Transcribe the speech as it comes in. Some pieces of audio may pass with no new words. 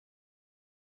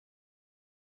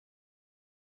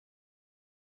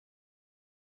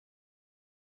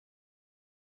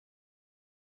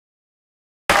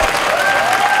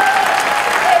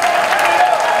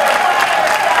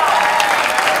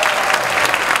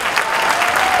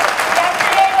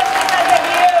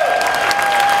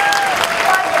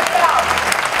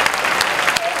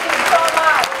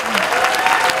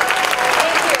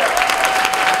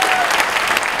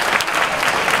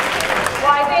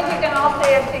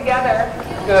together.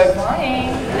 Good morning.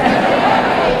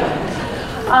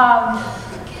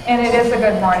 And it is a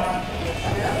good morning.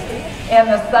 And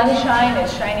the sunshine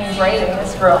is shining bright in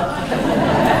this room.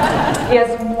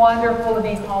 It's wonderful to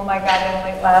be home. I got in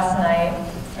late last night,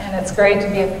 and it's great to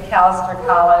be at Macalester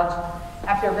College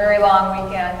after a very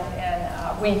long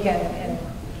weekend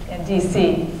in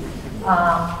D.C.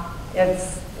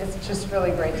 It's just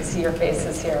really great to see your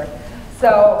faces here.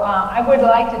 So I would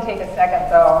like to take a second,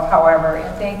 though, however,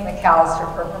 and thank Macalester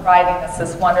for providing us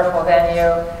this wonderful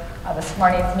venue. This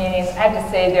morning's meetings, I have to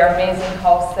say they're amazing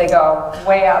hosts. They go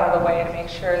way out of the way to make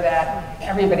sure that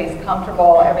everybody's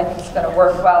comfortable, everything's going to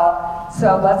work well.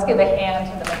 So let's give a hand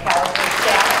to the Macalester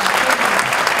staff.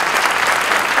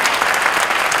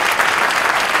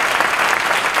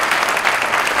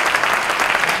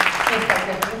 You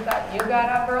thought you got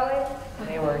up early?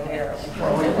 They were here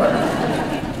before we were.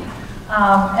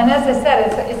 And as I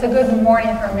said, it's a good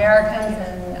morning for Americans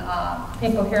and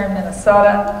people here in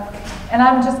Minnesota. And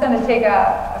I'm just going to take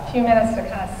a few minutes to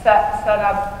kind of set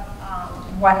up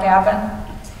what happened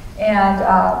and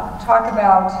talk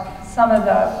about some of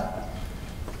the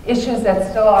issues that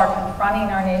still are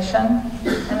confronting our nation.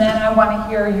 And then I want to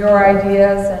hear your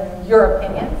ideas and your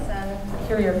opinions and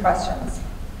hear your questions.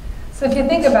 So if you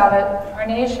think about it, our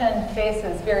nation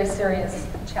faces very serious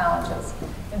challenges.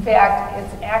 In fact,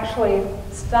 it's actually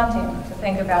stunting to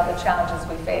think about the challenges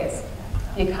we face.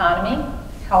 The economy,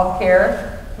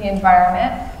 healthcare, the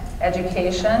environment,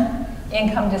 education,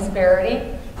 income disparity,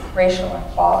 racial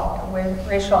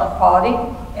inequality,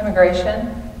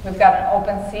 immigration. We've got an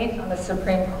open seat on the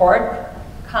Supreme Court,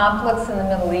 conflicts in the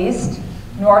Middle East,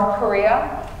 North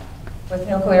Korea with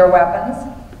nuclear weapons,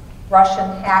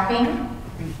 Russian hacking,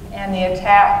 and the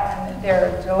attack, and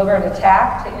their deliberate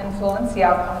attack to influence the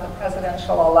outcome of the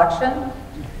presidential election.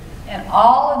 And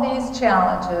all of these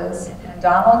challenges, and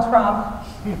Donald Trump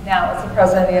now is the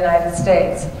President of the United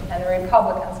States, and the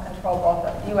Republicans control both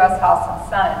the U.S. House and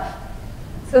Senate.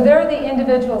 So they're the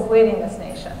individuals leading this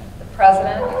nation, the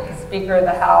President, the Speaker of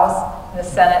the House, and the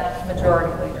Senate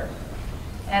Majority Leader.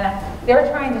 And they're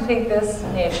trying to take this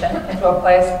nation into a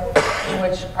place in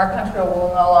which our country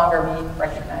will no longer be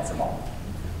recognizable.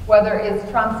 Whether it's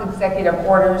Trump's executive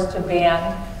orders to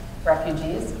ban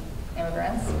refugees,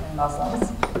 immigrants, and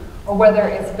Muslims, or whether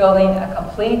it's building a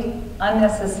complete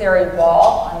unnecessary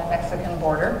wall on the Mexican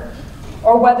border,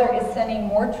 or whether it's sending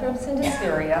more troops into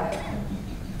Syria,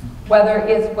 whether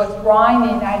it's withdrawing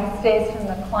the United States from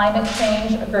the climate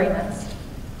change agreements,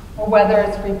 or whether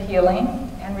it's repealing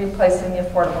and replacing the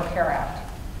Affordable Care Act.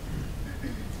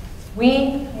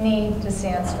 We need to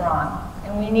stand strong,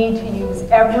 and we need to use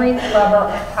every lever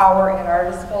of power at our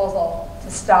disposal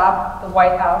to stop the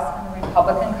White House and the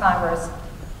Republican Congress.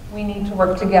 We need to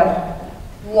work together.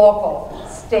 Local,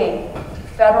 state,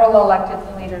 federal elected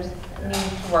leaders need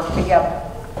to work together.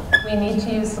 We need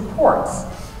to use supports.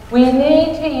 We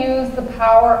need to use the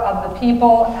power of the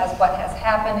people as what has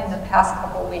happened in the past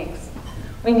couple weeks.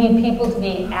 We need people to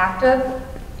be active,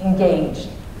 engaged,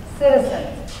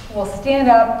 citizens who will stand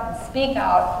up and speak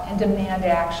out and demand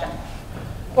action.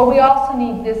 But we also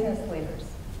need business leaders,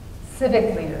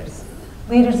 civic leaders,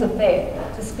 leaders of faith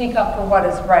to speak up for what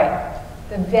is right,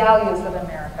 the values of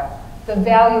America, the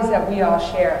values that we all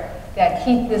share that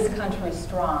keep this country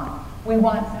strong. We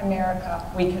want America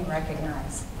we can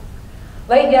recognize.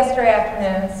 Late yesterday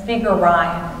afternoon, Speaker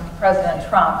Ryan and President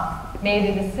Trump made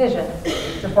a decision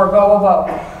to forego a vote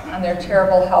on their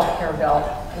terrible health care bill,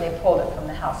 and they pulled it from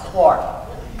the House floor.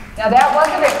 Now that was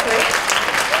a victory.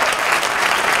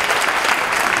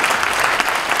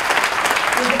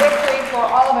 It was a victory for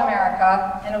all of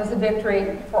America, and it was a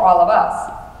victory for all of us.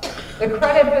 The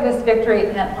credit for this victory,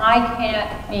 and I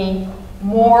can't be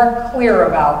more clear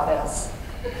about this,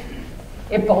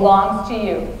 it belongs to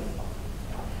you.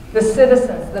 The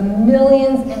citizens, the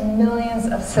millions and millions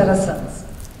of citizens,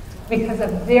 because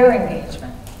of their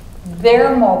engagement,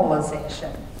 their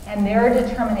mobilization, and their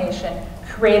determination,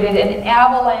 created an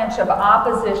avalanche of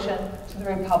opposition to the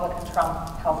Republican Trump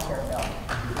health care bill.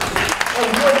 It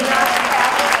would not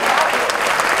happen without you.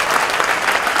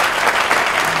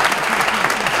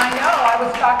 I know, I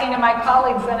was talking to my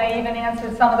colleagues and I even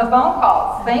answered some of the phone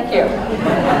calls. Thank you.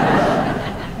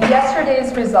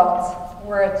 Yesterday's results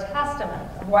were a testament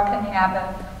of what can happen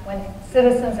when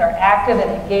citizens are active and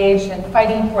engaged in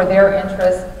fighting for their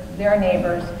interests, their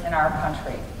neighbors, and our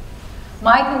country.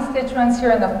 My constituents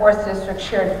here in the 4th District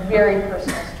shared very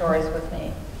personal stories with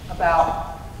me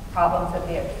about problems that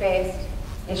they had faced,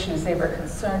 issues they were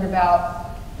concerned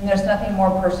about, and there's nothing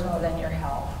more personal than your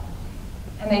health.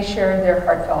 And they shared their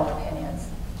heartfelt opinions.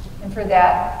 And for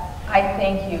that, I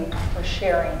thank you for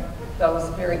sharing those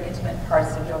very intimate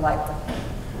parts of your life with me.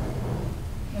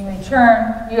 In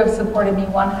return, you have supported me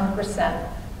 100%,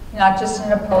 not just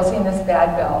in opposing this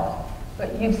bad bill,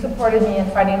 but you've supported me in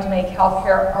fighting to make health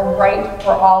care a right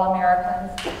for all Americans,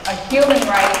 a human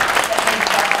right that means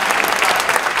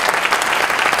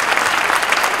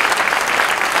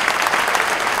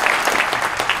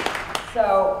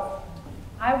so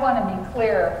I want to be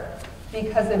clear,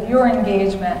 because of your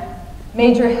engagement,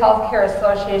 major healthcare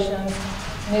associations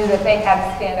knew that they had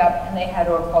to stand up and they had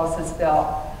to oppose this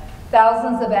bill.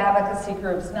 Thousands of advocacy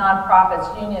groups, nonprofits,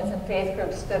 unions, and faith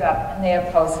groups stood up and they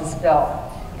opposed this bill.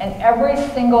 And every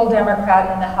single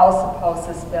Democrat in the House opposed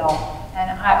this bill.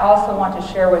 And I also want to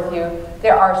share with you,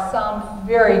 there are some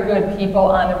very good people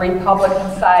on the Republican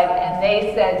side, and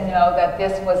they said no, that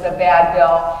this was a bad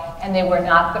bill, and they were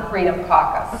not the Freedom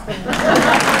Caucus.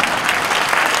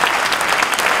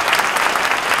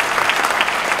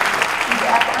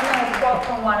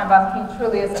 From one of them, he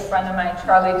truly is a friend of mine,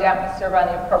 Charlie Dent, who served on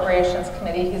the Appropriations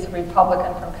Committee. He's a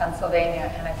Republican from Pennsylvania,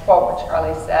 and I quote what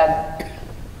Charlie said: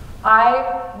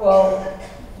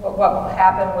 what will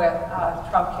happen with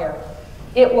Trump care,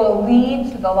 it will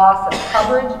lead to the loss of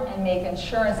coverage and make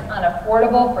insurance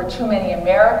unaffordable for too many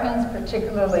Americans,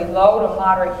 particularly low to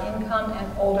moderate income and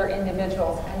older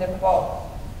individuals, end of quote.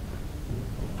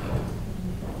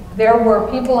 There were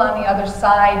people on the other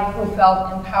side who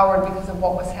felt empowered because of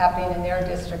what was happening in their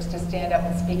districts to stand up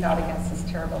and speak out against this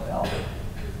terrible bill.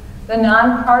 The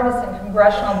nonpartisan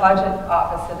Congressional Budget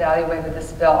Office evaluated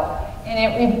this bill, and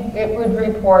it would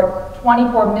report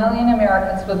 24 million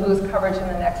Americans would lose coverage in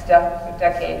the next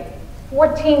decade.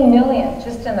 14 million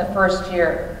just in the first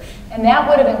year. And that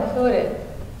would have included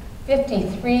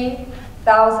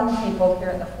 53,000 people here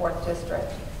in the 4th District.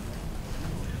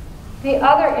 The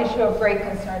other issue of great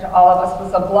concern to all of us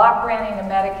was the block granting of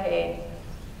Medicaid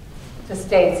to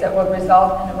states that would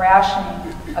result in the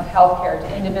rationing of health care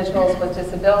to individuals with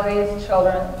disabilities,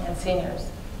 children, and seniors,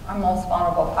 our most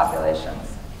vulnerable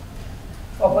populations.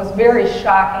 What was very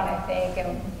shocking, I think,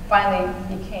 and finally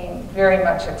became very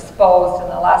much exposed in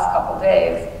the last couple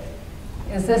days,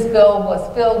 is this bill was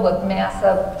filled with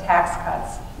massive tax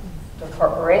cuts to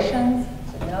corporations,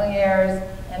 to millionaires,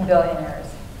 and billionaires.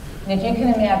 And if you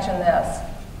can imagine this,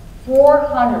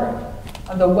 400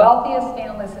 of the wealthiest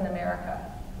families in America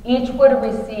each would have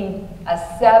received a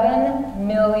 $7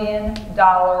 million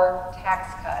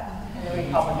tax cut in the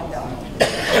Republican bill.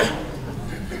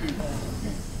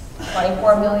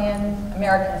 24 million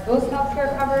Americans lose health care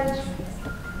coverage.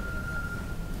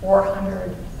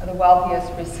 400 of the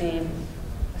wealthiest receive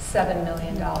a $7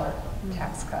 million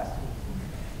tax cut.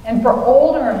 And for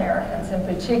older Americans in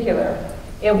particular,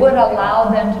 it would allow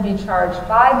them to be charged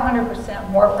 500%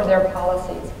 more for their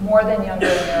policies, more than younger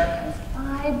Americans,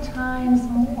 5 times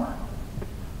more.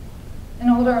 And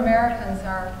older Americans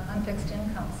are on fixed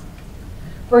incomes.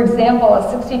 For example, a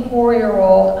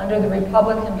 64-year-old under the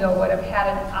Republican bill would have had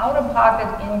an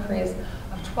out-of-pocket increase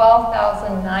of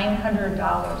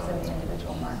 $12,900 in the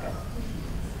individual market.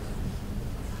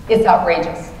 It's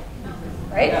outrageous,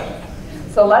 right?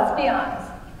 So let's be honest.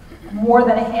 More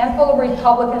than a handful of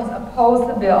Republicans opposed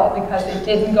the bill because it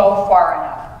didn't go far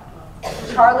enough.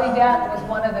 Charlie Dent was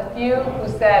one of the few who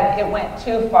said it went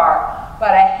too far,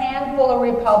 but a handful of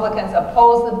Republicans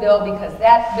opposed the bill because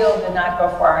that bill did not go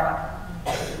far enough.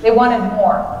 They wanted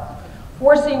more.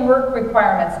 Forcing work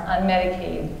requirements on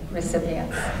Medicaid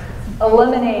recipients,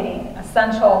 eliminating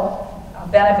essential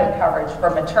benefit coverage for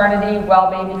maternity, well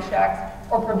baby checks,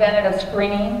 or preventative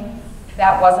screening,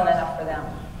 that wasn't enough for them.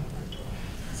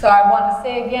 So I want to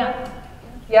say again,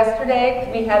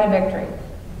 yesterday we had a victory,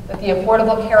 but the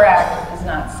Affordable Care Act is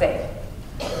not safe.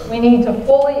 We need to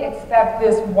fully expect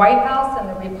this White House and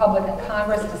the Republican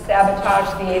Congress to sabotage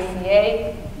the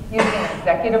ACA using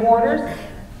executive orders,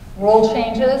 rule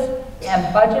changes,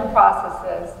 and budget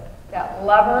processes that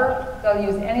they'll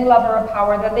use any lever of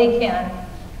power that they can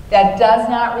that does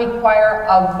not require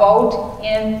a vote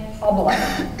in public.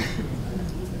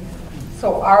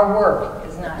 So our work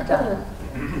is not done.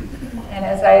 And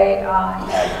as I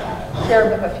had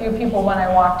shared with a few people when I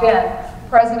walked in,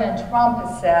 President Trump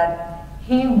has said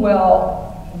he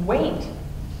will wait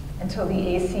until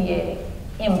the ACA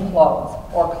implodes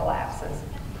or collapses,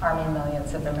 harming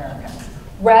millions of Americans,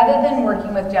 rather than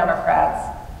working with Democrats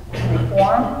to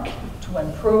reform, to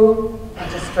improve,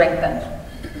 and to strengthen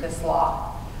this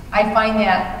law. I find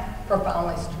that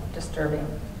profoundly disturbing.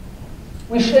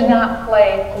 We should not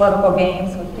play political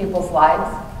games with people's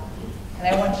lives.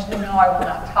 And I want you to know I will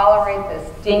not tolerate this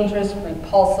dangerous,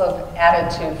 repulsive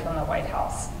attitude from the White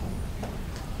House.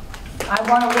 I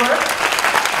want to work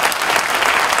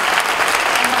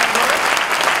to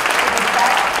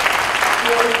protect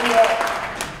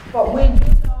But we do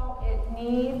know it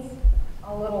needs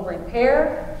a little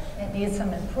repair, it needs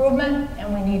some improvement,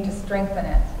 and we need to strengthen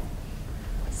it.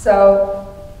 So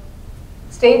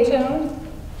stay tuned,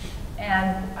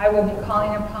 and I will be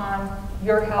calling upon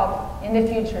your help in the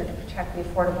future to protect the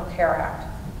Affordable Care Act.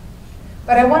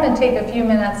 But I want to take a few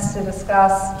minutes to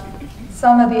discuss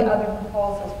some of the other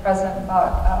proposals President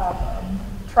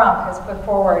Trump has put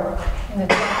forward in the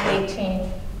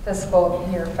 2018 fiscal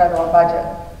year federal budget.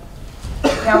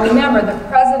 Now remember, the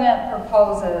President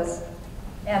proposes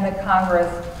and the Congress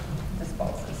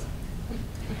disposes.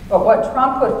 But what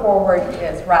Trump put forward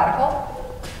is radical,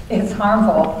 it's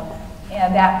harmful,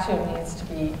 and that too needs to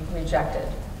be rejected.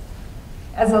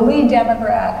 As a lead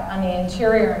Democrat on the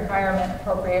Interior Environment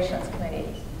Appropriations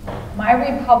Committee, my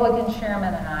Republican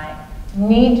chairman and I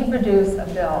need to produce a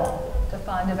bill to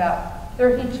fund about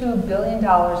 $32 billion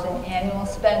in annual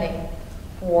spending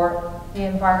for the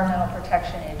Environmental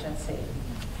Protection Agency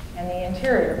and the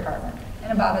Interior Department,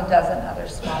 and about a dozen other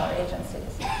smaller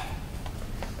agencies.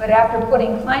 But after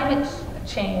putting climate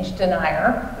change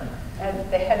denier at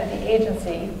the head of the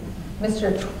agency,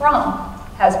 Mr. Trump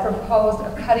has proposed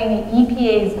of cutting the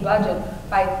EPA's budget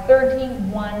by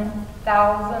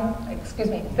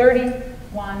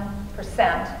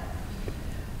 31%,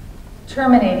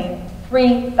 terminating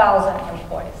 3,000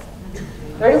 employees.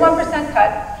 31%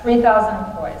 cut, 3,000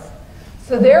 employees.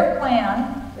 So their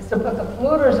plan is to put the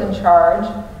polluters in charge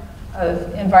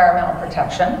of environmental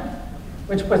protection,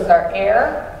 which puts our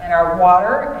air and our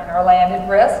water and our land at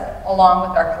risk, along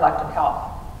with our collective health.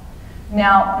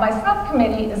 Now, my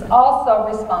subcommittee is also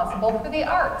responsible for the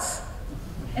arts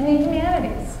and the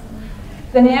humanities.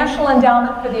 The National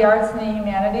Endowment for the Arts and the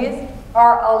Humanities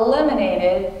are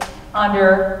eliminated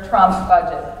under Trump's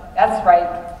budget. That's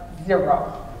right,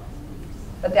 0.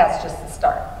 But that's just the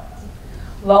start.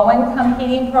 Low-income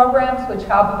heating programs, which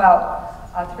help about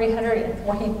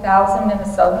 340,000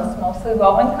 Minnesotans, mostly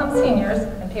low-income seniors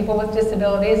and people with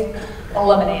disabilities,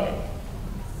 eliminated.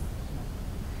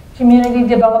 Community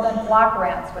development block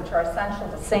grants, which are essential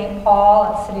to St. Paul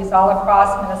and cities all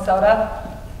across Minnesota,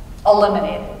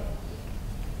 eliminated.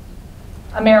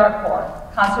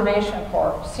 AmeriCorps, Conservation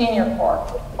Corps, Senior Corps,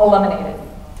 eliminated.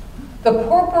 The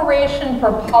Corporation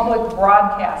for Public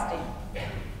Broadcasting,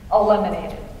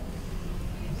 eliminated.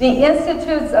 The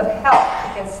Institutes of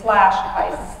Health gets slashed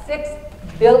by $6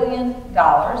 billion.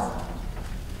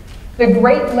 The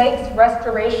Great Lakes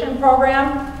Restoration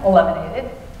Program, eliminated.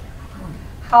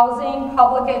 Housing,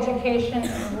 public education,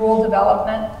 and rural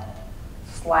development,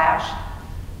 slashed.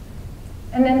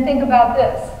 And then think about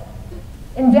this.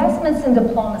 Investments in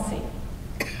diplomacy,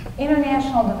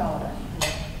 international development,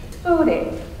 food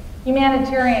aid,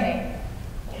 humanitarian aid,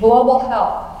 global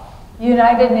health,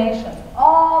 United Nations,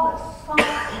 all the soft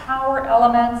power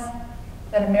elements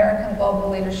that American global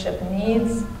leadership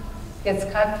needs gets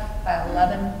cut by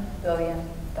 $11 billion.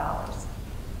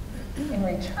 In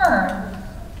return,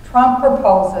 Trump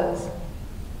proposes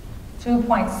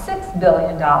 $2.6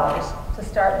 billion to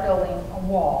start building a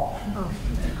wall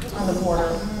on the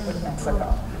border with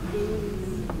Mexico.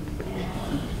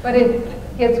 But it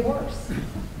gets worse.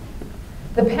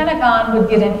 The Pentagon would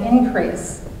get an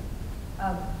increase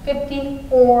of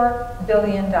 $54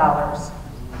 billion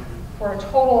for a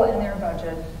total in their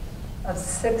budget of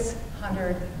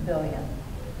 $600 billion.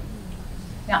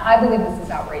 Now, I believe this is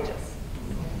outrageous.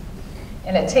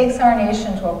 And it takes our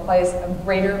nation to a place of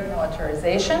greater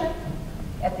militarization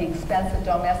at the expense of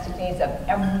domestic needs of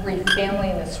every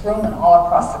family in this room and all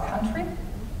across the country.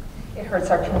 It hurts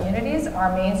our communities,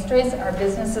 our main streets, our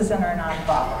businesses, and our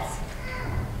nonprofits.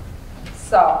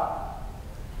 So,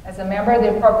 as a member of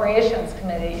the Appropriations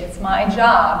Committee, it's my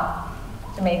job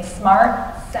to make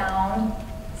smart, sound,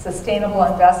 sustainable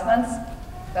investments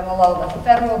that allow the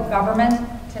federal government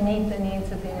to meet the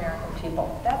needs of the American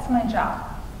people. That's my job.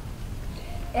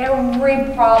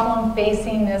 Every problem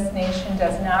facing this nation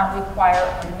does not require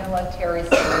a military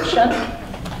solution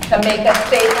to make us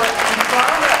safer and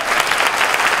stronger.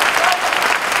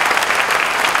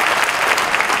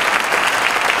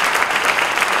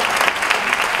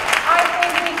 I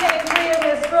think we can agree in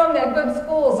this room that good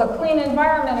schools, a clean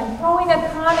environment, a growing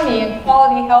economy, and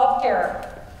quality health care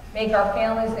make our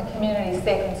families and communities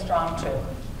safe and strong too.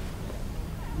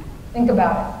 Think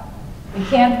about it. We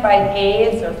can't fight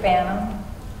AIDS or famine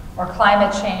or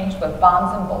climate change with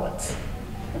bombs and bullets.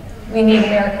 We need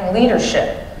American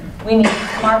leadership. We need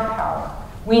smart power.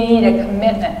 We need a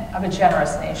commitment of a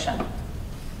generous nation.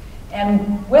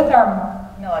 And with our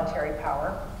military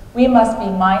power, we must be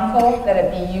mindful that it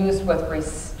be used with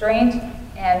restraint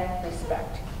and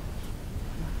respect.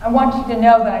 I want you to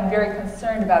know that I'm very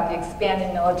concerned about the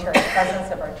expanding military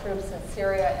presence of our troops in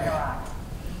Syria and Iraq.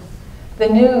 The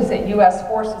news that U.S.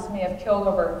 forces may have killed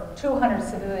over 200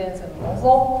 civilians in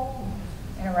Mosul,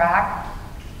 in Iraq,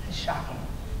 is shocking.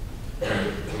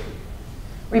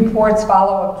 Reports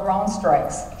follow of drone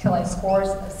strikes killing scores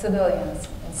of civilians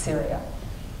in Syria.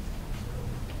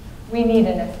 We need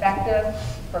an effective,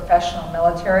 professional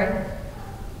military,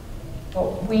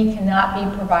 but we cannot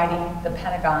be providing the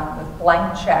Pentagon with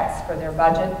blank checks for their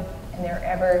budget and their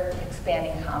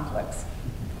ever-expanding conflicts.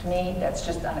 To me, that's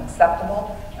just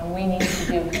unacceptable, and we need to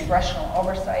do congressional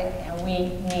oversight, and we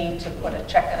need to put a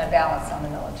check and a balance on the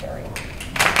military.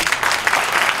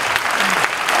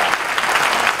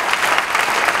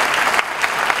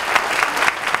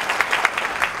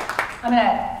 I'm going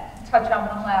to touch on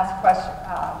one last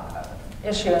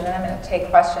issue, and then I'm going to take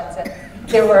questions. And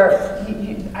there were,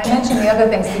 I mentioned the other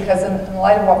things because in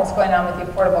light of what was going on with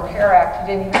the Affordable Care Act,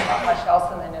 you didn't hear about much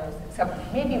else in the news,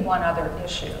 except maybe one other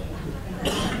issue.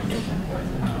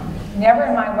 Never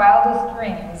in my wildest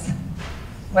dreams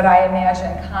would I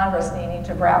imagine Congress needing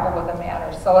to grapple with a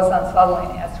matter so as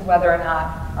unsettling as to whether or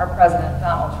not our President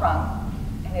Donald Trump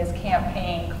and his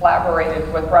campaign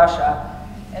collaborated with Russia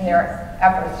in their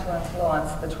efforts to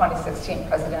influence the 2016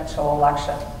 presidential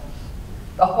election.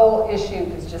 The whole issue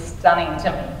is just stunning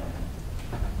to me,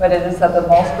 but it is of the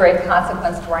most grave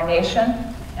consequence to our nation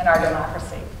and our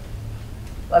democracy.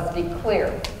 Let's be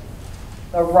clear.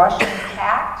 The Russians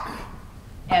hacked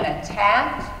and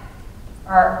attacked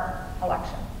our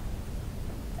election,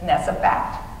 and that's a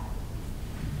fact.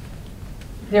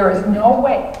 There is no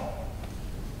way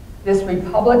this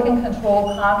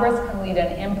Republican-controlled Congress can lead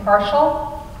an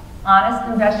impartial,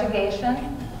 honest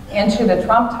investigation into the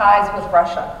Trump ties with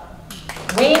Russia.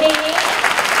 We need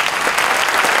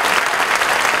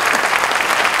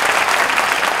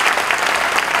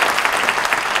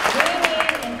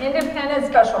an independent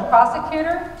special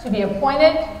prosecutor to be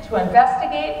appointed to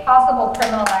investigate possible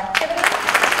criminal activity.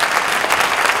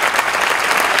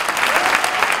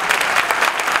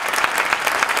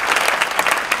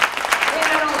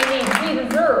 We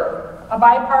deserve a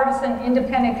bipartisan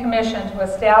independent commission to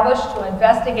establish to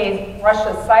investigate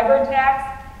Russia's cyber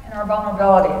attacks and our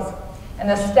vulnerabilities, and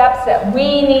the steps that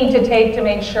we need to take to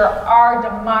make sure our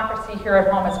democracy here at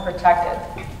home is protected.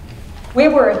 We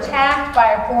were attacked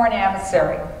by a foreign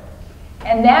adversary,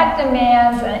 and that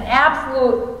demands an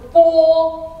absolute,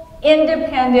 full,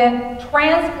 independent,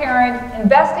 transparent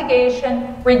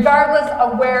investigation, regardless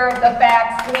of where the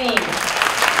facts lead.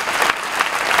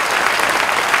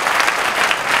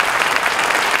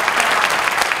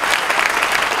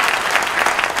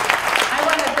 I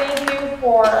want to thank you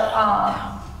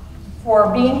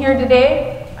for being here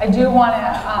today. I do want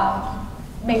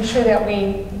to make sure that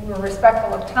we're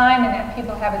respectful of time and that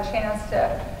people have a chance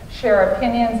to share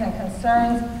opinions and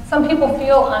concerns. Some people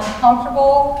feel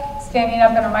uncomfortable standing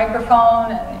up in a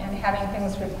microphone and having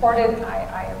things recorded.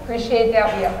 I appreciate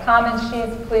that. We have comment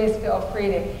sheets. Please feel free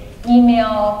to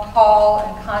email, call,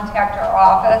 and contact our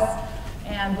office,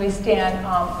 and we stand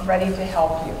ready to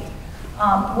help you.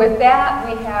 With that,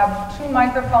 we have 2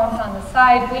 microphones on the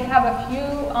side. We have a few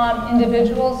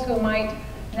individuals who might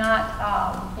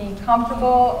not be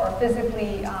comfortable or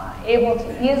physically able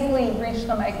to easily reach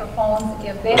the microphones.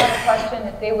 If they have a question,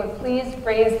 if they would please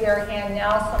raise their hand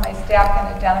now so my staff can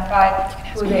identify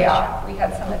who they are. We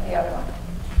had some at the other one.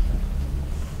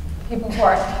 People who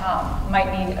might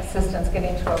need assistance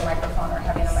getting to a microphone or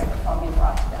having a microphone be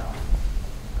brought to them.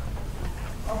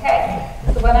 Okay,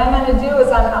 so what I'm going to do is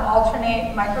I'm going to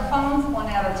alternate microphones one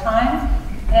at a time.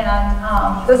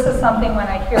 And this is something when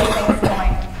I hear things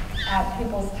going at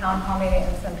people's town hall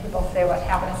meetings and people say what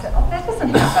happened. I said, oh, that doesn't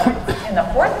happen in the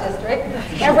 4th district.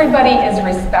 Everybody is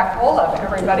respectful of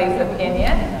everybody's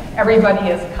opinion. Everybody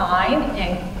is kind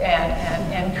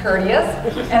and courteous.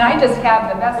 And I just have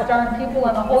the best darn people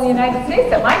in the whole United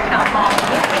States at my town hall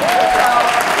meeting. So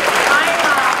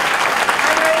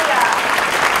I'm ready to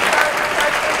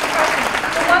start taking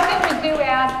questions. The one thing we do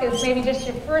ask is maybe just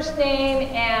your first name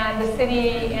and the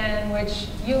city in which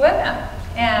you live in.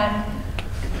 And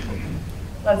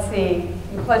let's see,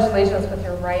 you pledge allegiance with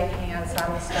your right hand, so I'm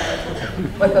going to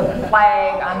start with the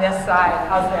flag on this side.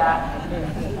 How's that?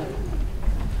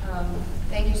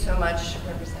 Thank you so much,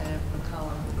 Representative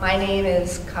McCollum. My name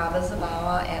is Kava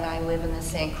Zabawa, and I live in the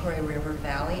St. Croix River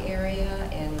Valley area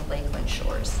in Lakeland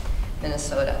Shores,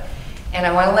 Minnesota. And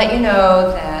I want to let you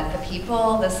know that the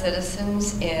people, the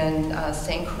citizens in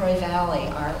St. Croix Valley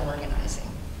are organizing.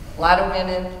 A lot of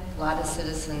women, a lot of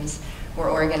citizens were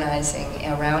organizing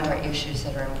around our issues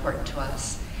that are important to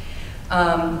us.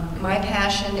 My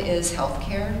passion is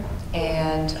healthcare,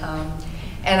 and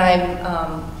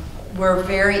And we're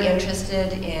very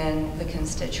interested in, the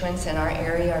constituents in our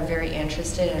area are very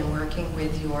interested in working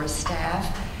with your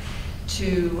staff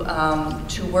to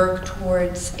work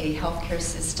towards a healthcare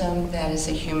system that is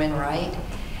a human right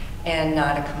and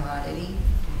not a commodity.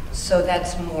 So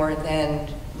that's more than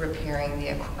repairing the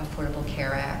Affordable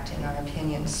Care Act, in our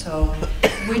opinion. So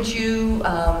would you,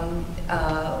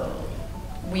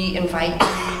 we invite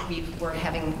you, we're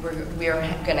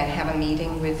going to have a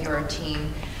meeting with your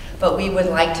team, but we would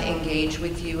like to engage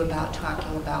with you about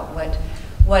talking about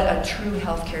what a true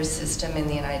healthcare system in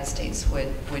the United States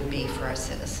would be for our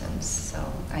citizens. So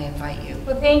I invite you.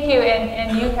 Well, thank you,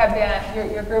 and you have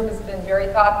been, your group has been very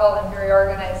thoughtful and very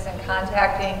organized in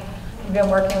contacting. You've been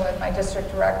working with my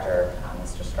district director,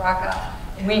 Mr. Straka.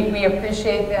 We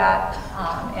appreciate that,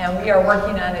 and we are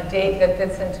working on a date that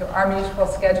fits into our mutual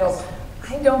schedules.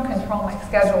 I don't control my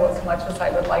schedule as much as I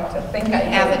would like to think I do.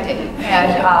 Have a date.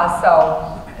 And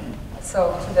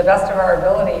so to the best of our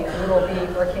ability, we will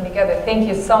be working together. Thank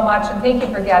you so much, and thank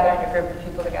you for gathering a group of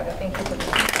people together. Thank you for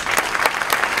being here.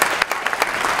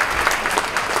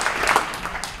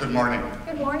 Good morning.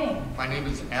 Good morning. My name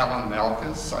is Alan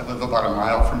Malkus. I live about a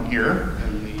mile from here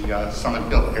in the Summit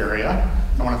Hill area.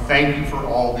 I want to thank you for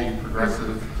all the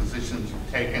progressive positions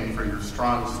you've taken, for your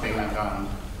strong stand on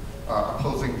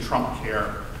opposing Trump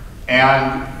care.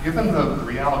 And given the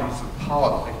realities of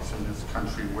politics in this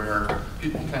country, where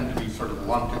people tend to be sort of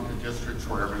lumped into districts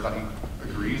where everybody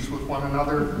agrees with one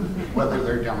another, whether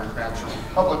they're Democrats or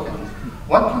Republicans,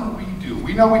 what can we do?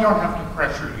 We know we don't have to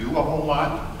pressure you a whole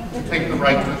lot to take the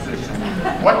right position.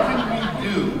 What can we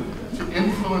do to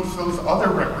influence those other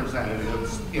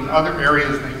representatives in other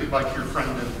areas, maybe like your friend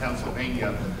in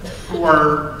Pennsylvania, who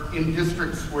are in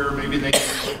districts where maybe they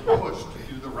can push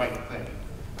to do the right thing?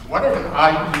 What can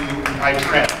I do and my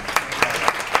friends?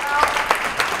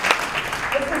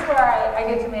 This is where I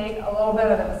get to make a little bit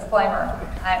of a disclaimer.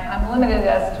 I'm limited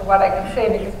as to what I can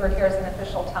say because we're here as an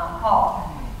official town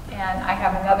hall. And I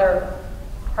have another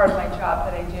part of my job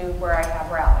that I do where I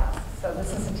have rallies. So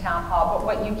this is a town hall. But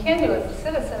what you can do as a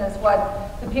citizen is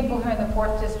what the people here in the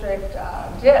 4th District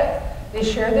did. They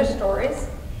shared their stories,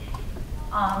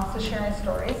 so sharing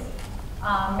stories,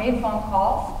 made phone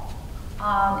calls,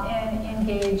 and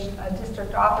engaged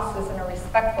district offices in a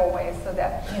respectful way so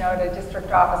that, you know, at a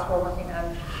district office we're working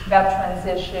on veterans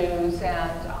issues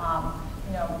and,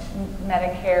 you know,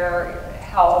 Medicare,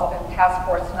 health and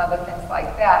passports and other things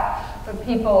like that. But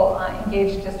people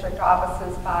engage district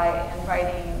offices by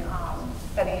inviting,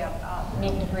 setting up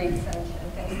meet and greets and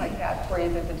things like that for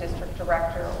either the district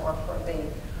director or for the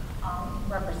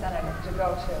representative to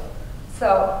go to.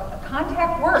 So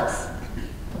contact works.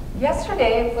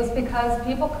 Yesterday was because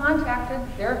people contacted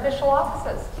their official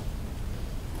offices.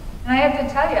 And I have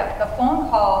to tell you, the phone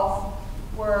calls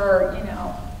were, you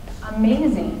know,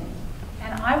 amazing.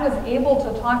 And I was able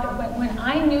to talk to, when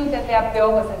I knew that that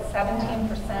bill was at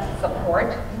 17%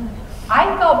 support,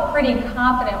 I felt pretty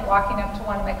confident walking up to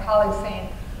one of my colleagues saying,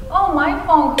 oh, my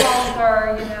phone calls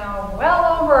are, you know,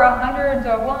 well over 100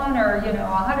 to 1 or, you know,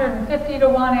 150 to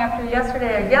 1 after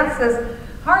yesterday against this.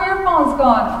 How are your phones going?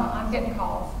 Oh, I'm getting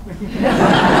calls. So the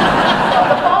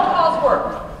phone calls work.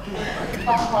 The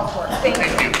phone calls work. Thank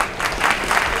you.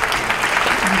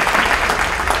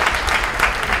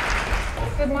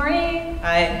 Good morning.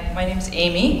 Hi, my name's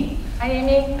Amy. Hi,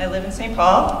 Amy. I live in St.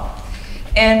 Paul.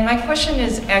 And my question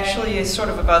is actually sort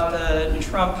of about the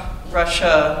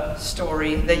Trump-Russia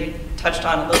story that you touched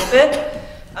on a little bit.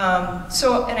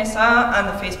 And I saw on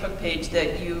the Facebook page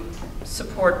that you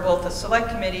support both a select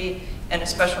committee and a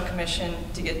special commission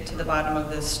to get to the bottom of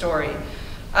this story.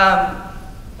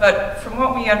 But from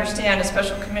what we understand, a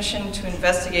special commission to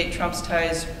investigate Trump's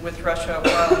ties with Russia,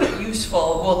 while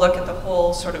useful, will look at the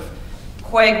whole sort of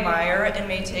quagmire and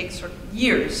may take sort of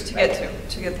years to get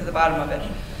to the bottom of it.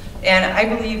 And I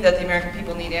believe that the American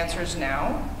people need answers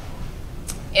now.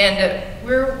 And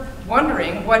we're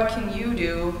wondering, what can you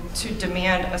do to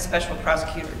demand a special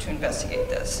prosecutor to investigate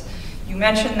this? You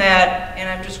mentioned that, and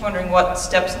I'm just wondering what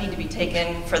steps need to be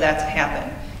taken for that to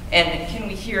happen. And can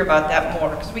we hear about that more?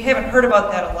 Because we haven't heard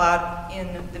about that a lot in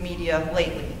the media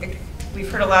lately. We've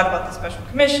heard a lot about the special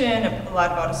commission, a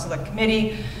lot about a select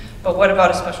committee, but what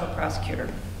about a special prosecutor?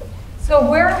 So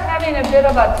we're having a bit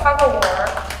of a tug-of-war.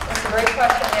 That's a great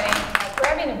question, Minnie. We're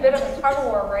having a bit of a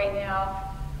tug-of-war right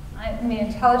now in the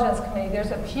Intelligence Committee.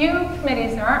 There's a few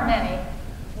committees, there aren't many,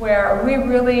 where we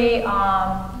really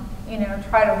you know,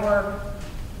 try to work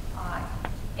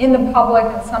in the public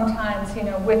and sometimes, you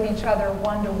know, with each other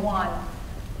one-to-one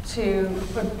to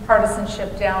put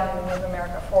partisanship down and move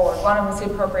America forward. One of them is the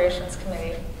Appropriations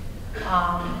Committee.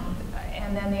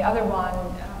 And then the other one,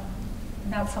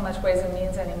 not so much Ways and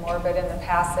Means anymore, but in the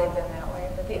past they've been that way.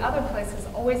 But the other place has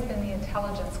always been the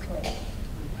Intelligence Committee.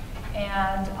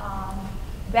 And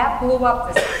that blew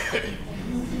up this week.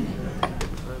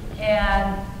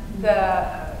 And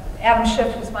Adam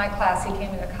Schiff, who's my class, he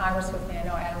came into Congress with me. I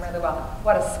know Adam really well.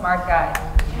 What a smart guy.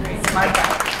 Smart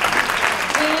guy.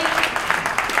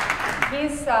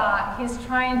 He's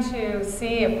trying to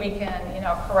see if we can,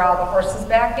 corral the horses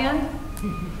back in.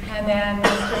 And then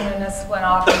Mr. Nunes went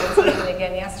off and did something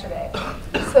again yesterday.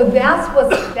 So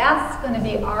that's going to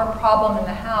be our problem in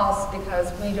the House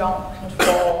because we don't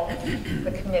control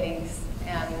the committees,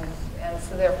 and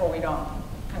so therefore we don't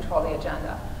control the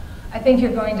agenda. I think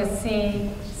you're going to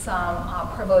see some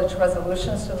privileged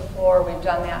resolutions to the floor. We've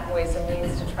done that in Ways and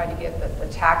Means to try to get the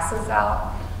taxes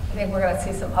out. I think we're going to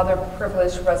see some other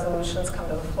privileged resolutions come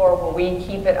to the floor where we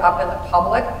keep it up in the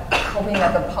public, hoping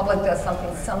that the public does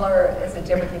something similar as it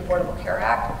did with the Affordable Care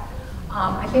Act.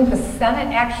 I think the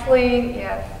Senate actually,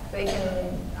 if they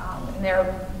can, and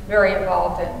they're very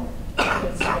involved in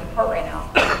the Supreme Court right now,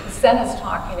 the Senate's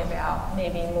talking about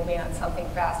maybe moving on something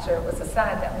faster. It was the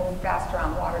Senate that moved faster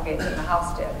on Watergate than the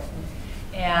House did.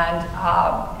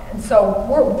 And so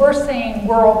we're saying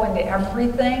we're open to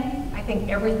everything. I think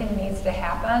everything needs to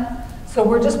happen. So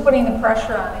we're just putting the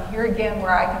pressure on. And here again,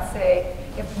 where I can say,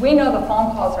 if we know the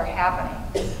phone calls are happening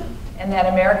and that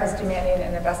America's demanding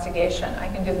an investigation, I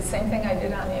can do the same thing I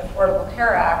did on the Affordable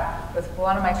Care Act with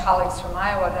one of my colleagues from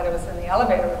Iowa that I was in the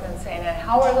elevator with and saying, and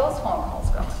how are those phone calls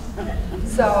going?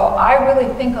 So I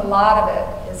really think a lot of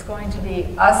it is going to be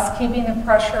us keeping the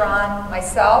pressure on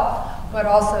myself, but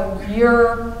also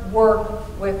your work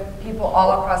with people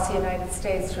all across the United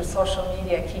States through social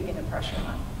media, keeping the pressure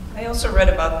on. I also read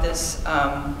about this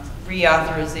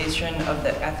reauthorization of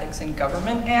the Ethics in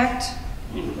Government Act,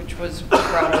 which was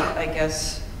brought up, I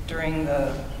guess, during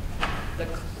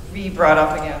brought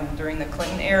up again during the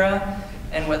Clinton era,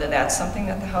 and whether that's something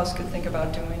that the House could think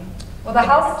about doing. Well, the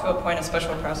House to appoint a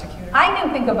special prosecutor. I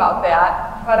can think about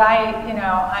that, but I'm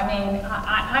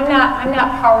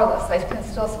not powerless. I can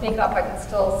still speak up. I can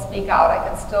still speak out. I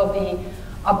can still be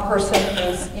a person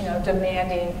who's,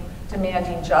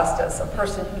 demanding justice. A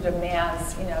person who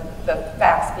demands, the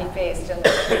facts be faced and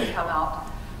the truth come out.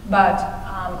 But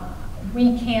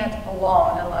we can't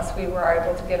alone unless we were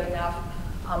able to get enough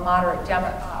moderate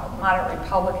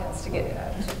Republicans to get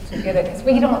it, because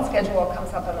we don't schedule what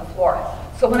comes up on the floor.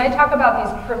 So when I talk about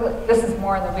these privileges, this is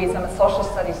more in the weeds. I'm a social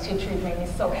studies teacher. You made me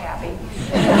so happy.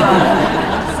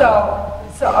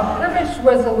 So a privileged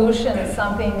resolution is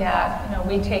something that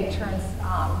we take turns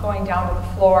going down to the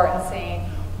floor and saying,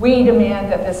 we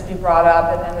demand that this be brought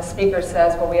up, and then the speaker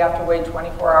says, well, we have to wait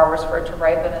 24 hours for it to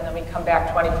ripen, and then we come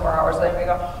back 24 hours later and we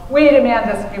go, we demand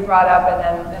this be brought up, and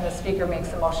then the speaker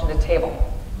makes a motion to table.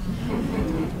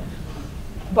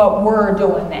 But we're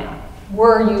doing that.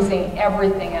 We're using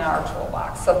everything in our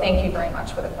toolbox. So thank you very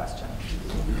much for the question.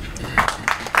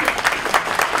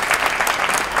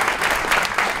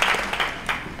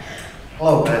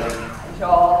 Hello, Betty.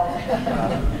 Joel.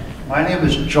 My name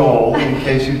is Joel, in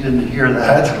case you didn't hear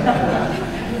that.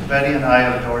 Betty and I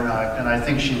have door knocked, and I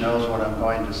think she knows what I'm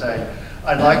going to say.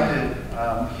 I'd like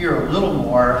to hear a little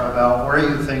more about where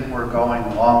you think we're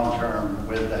going long-term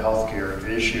with the healthcare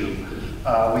issue.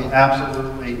 We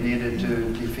absolutely needed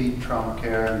to defeat Trump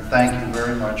care, and thank you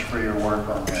very much for your work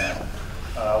on that.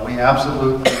 We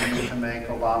absolutely need to make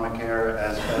Obamacare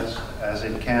as best as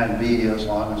it can be as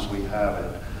long as we have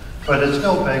it. But it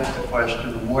still begs the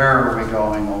question, where are we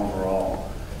going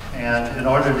overall? And in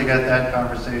order to get that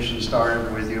conversation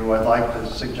started with you, I'd like to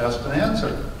suggest an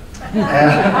answer.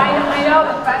 I know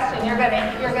the question. You're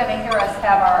gonna hear us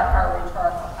have our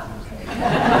rhetorical conversation.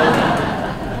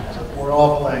 So we're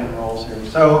all playing roles here.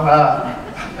 So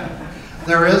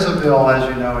there is a bill, as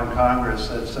you know, in Congress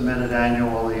that's submitted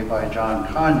annually by John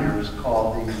Conyers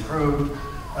called the Improved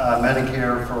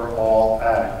Medicare for All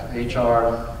Act,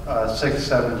 H.R.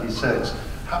 676.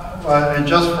 And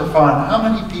just for fun, how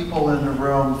many people in the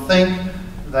room think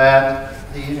that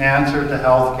the answer to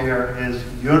health care is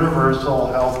universal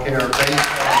health care based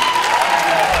on...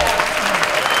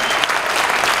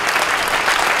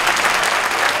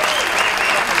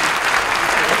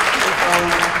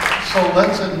 So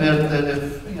let's admit that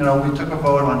if we took a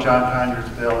vote on John Conyers'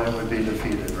 bill, it would be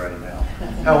defeated right now.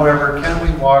 However, can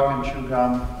we walk and chew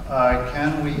gum?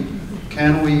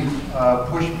 Can we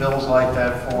push bills like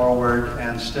that forward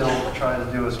and still try to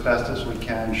do as best as we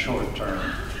can short term?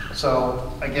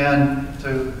 So again,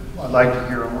 I'd like to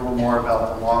hear a little more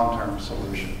about the long-term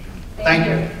solution. Thank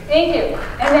you. Thank you.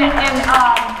 And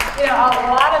a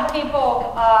lot of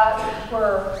people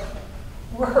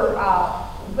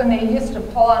when they used to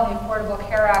pull on the Affordable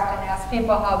Care Act and ask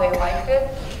people how they liked it,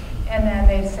 and then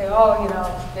they'd say, oh,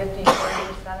 50,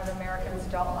 40% of Americans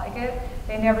don't like it.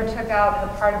 They never took out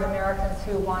the part of Americans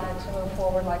who wanted to move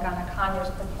forward, like on a Conyers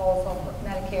proposal for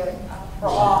Medicare for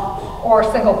all, or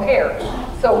single payer.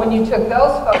 So when you took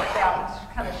those folks out, and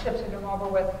kind of shifted them over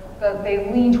with,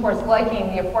 they lean towards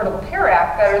liking the Affordable Care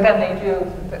Act better than they do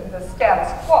the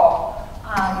status quo.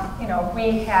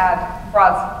 We had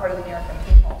broad support of the American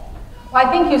people. Well, I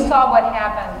think you saw what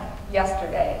happened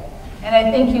yesterday. And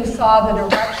I think you saw the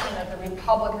direction that the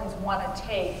Republicans want to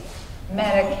take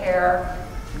Medicare.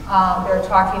 They're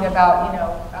talking about,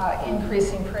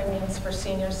 increasing premiums for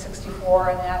seniors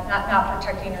 64 and that, not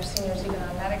protecting our seniors even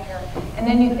on Medicare. And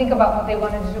then you think about what they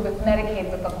wanted to do with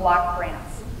Medicaid with the block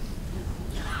grants.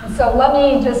 And so let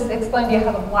me just explain to you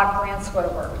how the block grants would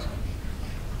have worked.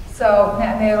 So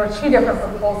there were two different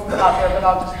proposals out there, but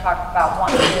I'll just talk about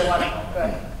one. See one of them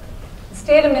good. The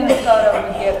state of Minnesota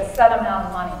would get a set amount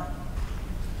of money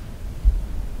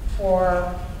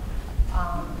for,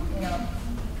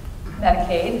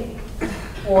 Medicaid,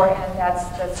 and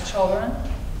that's children,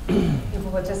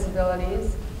 people with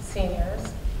disabilities,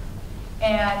 seniors.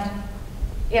 And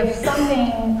if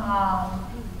something,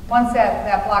 once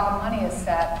that block of money is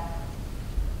set,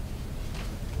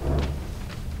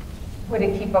 would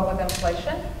it keep up with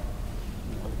inflation?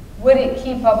 Would it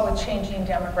keep up with changing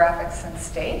demographics in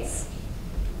states?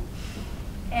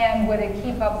 And would it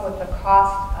keep up with the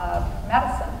cost of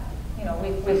medicine?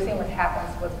 We've seen what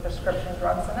happens with prescription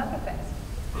drugs and other things.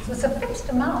 So it's a fixed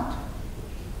amount.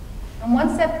 And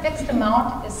once that fixed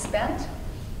amount is spent,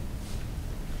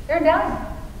 they're done.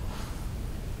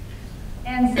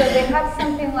 And so they have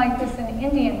something like this in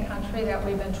Indian country that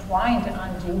we've been trying to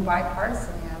undo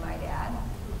bipartisanly, I might add,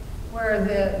 where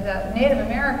the Native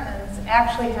Americans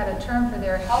actually had a term for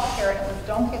their health care, and it was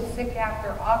don't get sick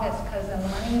after August because the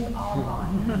money's all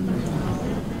gone.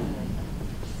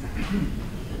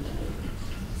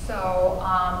 So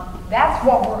that's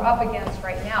what we're up against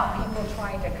right now. People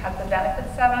trying to cut the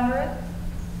benefits set under it,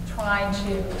 trying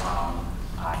to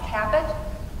cap it,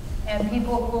 and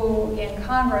people who in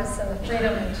Congress and the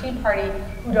Freedom and Tea Party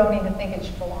who don't even think it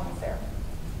belongs there.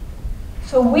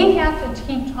 So we have to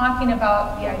keep talking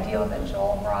about the ideal that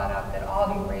Joel brought up, that all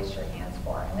of you raised your hands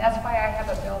for. And that's why I have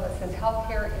a bill that says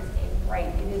healthcare is a right.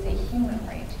 It is a human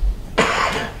right.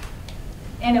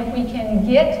 And if we can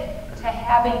get to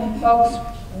having folks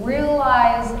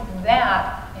realize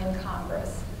that in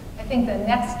Congress, I think the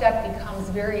next step becomes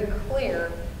very clear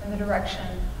in the direction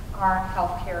our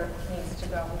health care needs to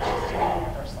go, which is to be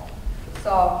universal.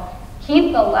 So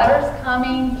keep the letters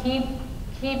coming, keep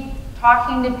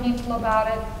talking to people about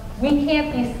it. We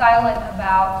can't be silent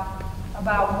about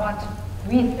what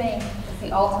we think is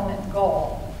the ultimate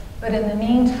goal. But in the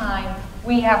meantime,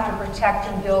 we have to protect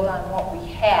and build on what we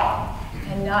have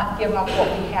and not give up what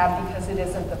we have because it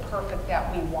isn't the perfect that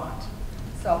we want.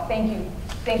 So thank you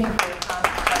for your time.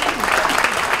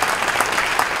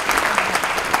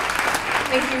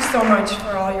 Thank you so much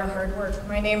for all your hard work.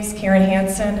 My name is Karen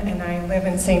Hansen, and I live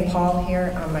in St. Paul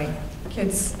here. My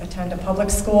kids attend a public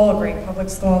school, a great public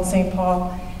school in St.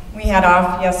 Paul. We had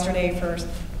off yesterday for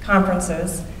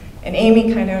conferences, and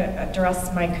Amy kind of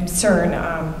addressed my concern.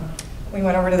 We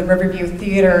went over to the Riverview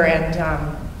Theater and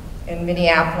in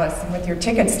Minneapolis, and with your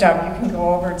ticket stub, you can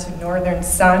go over to Northern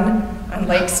Sun on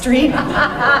Lake Street,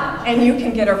 and you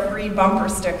can get a free bumper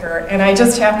sticker. And I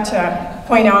just have to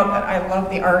point out that I love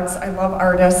the arts, I love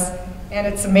artists, and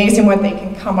it's amazing what they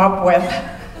can come up with.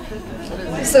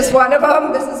 This is one of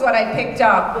them, this is what I picked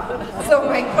up. So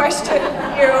my question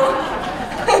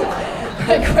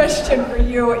for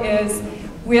you is,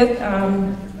 with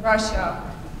Russia,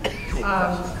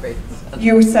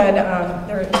 you said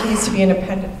there needs to be an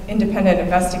independent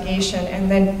investigation, and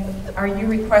then are you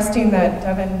requesting that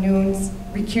Devin Nunes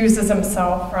recuses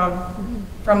himself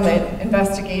from the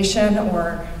investigation,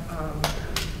 or?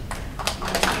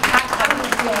 How do you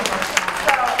feel about that?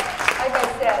 So, like I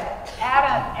said,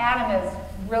 Adam is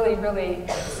really, really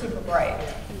super bright,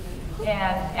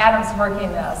 and Adam's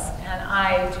working this, and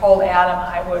I told Adam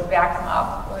I would back him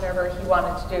up, whatever he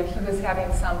wanted to do. He was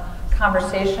having some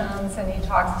conversations, and he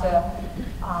talks to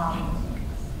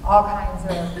all kinds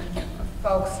of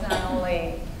folks, not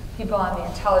only people on the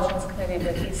Intelligence Committee,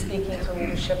 but he's speaking to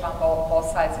leadership on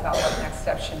both sides about what the next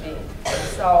step should be.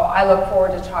 So I look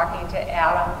forward to talking to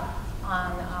Adam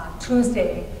on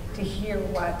Tuesday to hear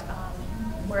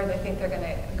where they think they're going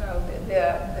to go.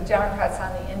 The Democrats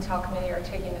on the Intel Committee are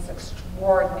taking this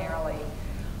extraordinarily,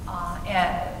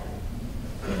 and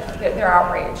they're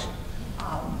outraged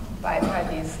by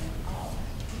these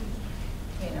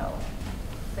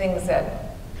things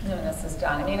that newness is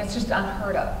done. I mean, it's just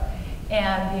unheard of.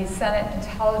 And the Senate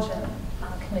Intelligence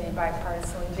Committee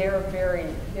bipartisanly, they're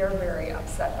very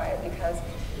upset by it because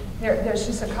there's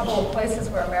just a couple of places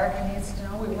where America needs to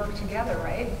know we work together,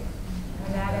 right?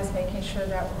 And that is making sure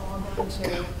that we're all going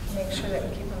to make sure that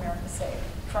we keep America safe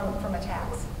from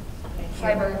attacks,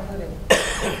 cyber included.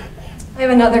 I have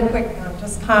another quick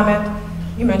just comment.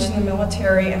 You mentioned the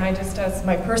military, and I just, as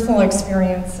my personal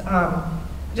experience,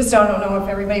 just don't know if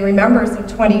everybody remembers in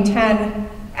 2010,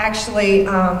 actually,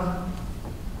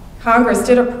 Congress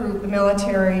did approve the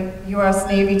military, U.S.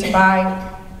 Navy, to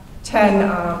buy 10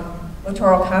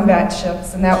 littoral combat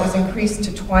ships, and that was increased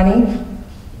to 20.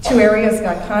 2 areas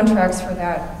got contracts for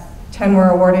that. 10 were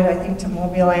awarded, I think, to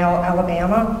Mobile,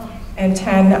 Alabama, and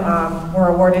 10 were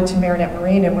awarded to Marinette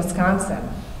Marine in Wisconsin.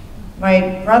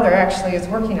 My brother actually is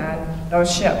working on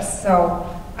those ships, so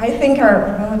I think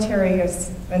our military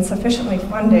has been sufficiently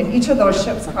funded. Each of those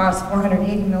ships cost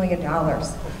 $480 million.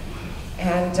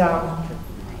 And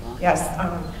yes,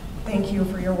 thank you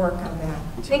for your work on that.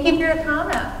 Thank you for your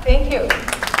comment. Thank you.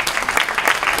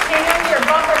 Hang on to your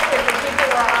bumper sticker, people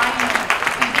who are eyeing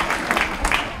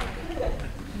it.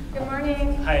 Good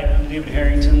morning. Hi, I'm David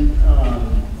Harrington.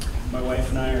 My wife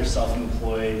and I are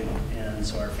self-employed, and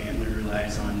so our family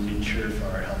relies on insure for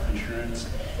our health insurance.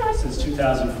 Since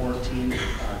 2014,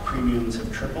 our premiums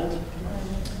have tripled.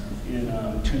 In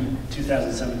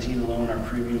 2017 alone, our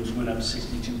premiums went up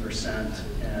 62%,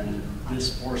 and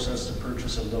this forced us to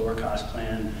purchase a lower cost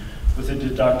plan with a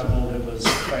deductible that was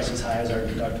twice as high as our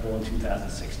deductible in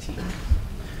 2016.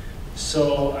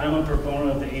 So I'm a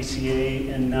proponent of the ACA,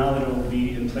 and now that it will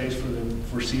be in place for the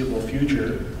foreseeable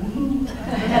future,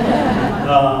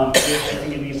 I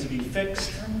think it needs to be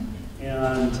fixed,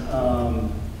 and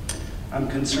I'm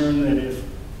concerned that if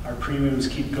our premiums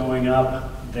keep going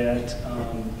up, that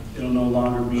it'll no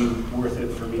longer be worth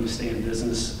it for me to stay in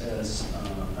business, as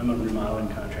I'm a remodeling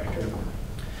contractor.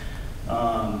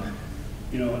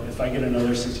 You know, if I get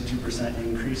another 62%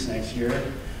 increase next year,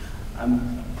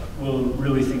 we'll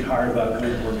really think hard about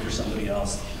going to work for somebody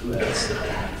else who has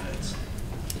benefits.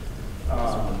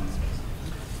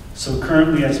 So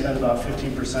currently I spend about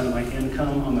 15% of my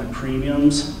income on my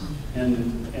premiums,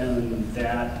 and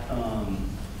that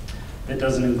that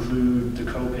doesn't include the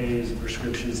co-pays, the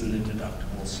prescriptions, and the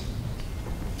deductibles.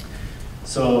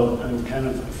 So I'm kind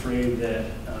of afraid that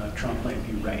Trump might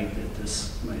be right that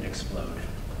this might explode.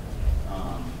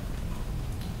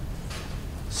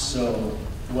 So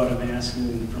what I'm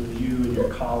asking from you and your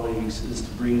colleagues is to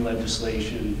bring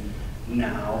legislation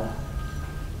now.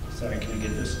 Sorry, can I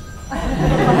get this? It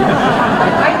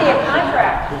might be a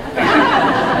contract.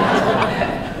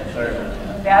 Sorry about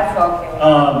that. That's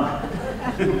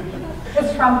okay.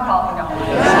 It's Trump calling on me.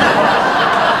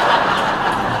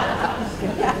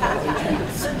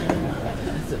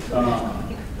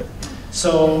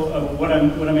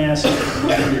 What I'm asking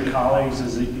from your colleagues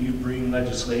is that you bring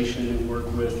legislation and work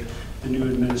with the new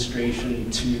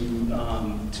administration to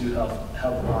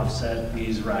help offset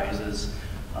these rises,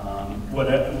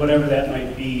 whatever that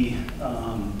might be.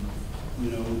 You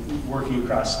know, working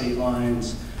across state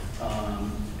lines.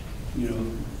 You know,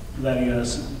 letting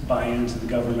us buy into the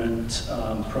government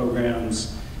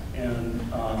programs, and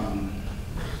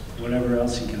whatever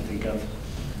else you can think of.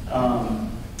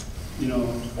 You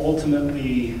know,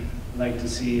 ultimately, I'd like to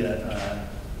see a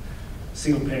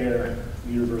single-payer,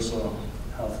 universal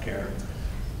health care.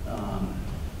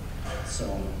 So,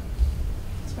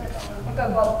 that's my comment. Okay,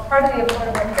 well, part of the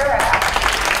Affordable Care Act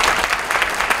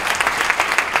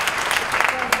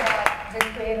was that the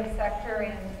creative sector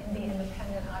and the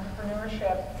independent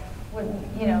entrepreneurship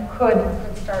could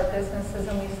start businesses,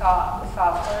 and we saw a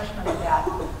flourishment of that.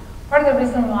 Part of the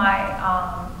reason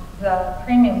why the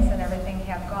premiums and everything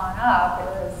have gone up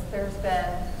is there's been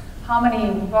how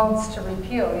many votes to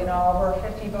repeal? You know, over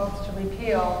 50 votes to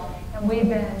repeal, and we've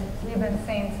been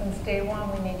saying since day one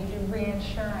we need to do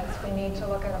reinsurance. We need to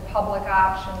look at a public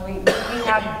option. We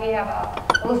have a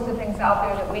list of things out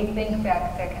there that we think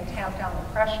that can tamp down the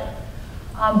pressure.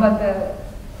 But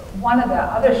one of the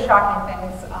other shocking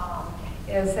things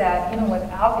is that even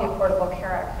without the Affordable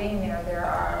Care Act being there, there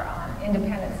are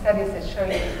independent studies that show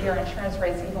you that your insurance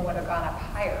rates even would have gone up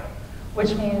higher,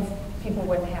 which means people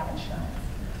wouldn't have insurance.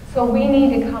 So we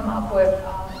need to come up with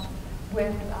a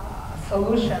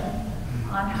solution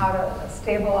on how to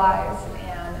stabilize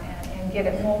and get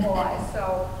it mobilized.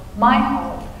 So my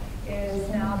hope is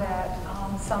now that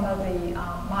some of the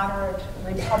moderate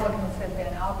Republicans have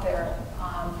been out there,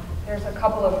 there's a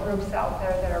couple of groups out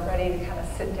there that are ready to kind of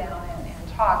sit down and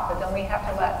talk, but then we have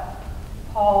to let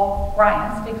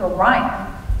Speaker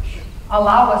Ryan,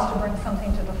 allow us to bring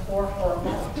something to the floor for a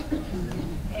vote.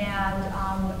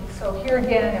 And so here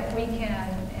again, if we can,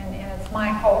 and it's my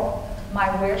hope, my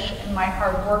wish, and my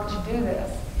hard work to do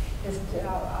this, is to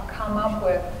come up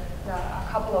with a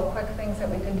couple of quick things that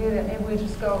we can do that maybe we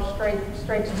just go straight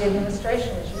to the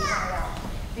administration, as you pointed out.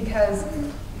 Because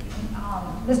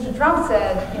Mr. Trump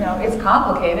said, you know, it's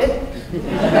complicated. Complicated,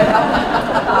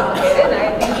 and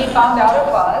I think he found out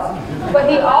it was. But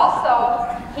he also,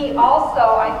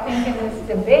 I think in this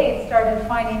debate, started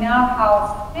finding out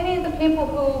how many of the people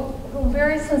who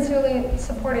very sincerely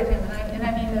supported him, and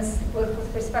I mean this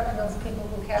with respect to those people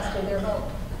who casted their vote,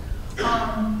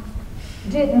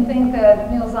 didn't think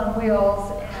that Meals on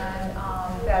Wheels and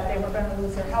that they were going to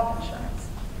lose their health insurance.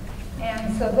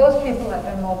 And so those people have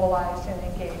been mobilized and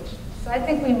engaged. So I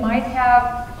think we might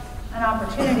have an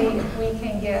opportunity if we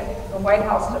can get the White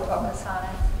House to focus on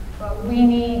it. But we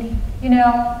need, you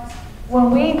know,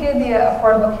 when we did the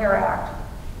Affordable Care Act,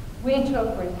 we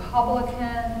took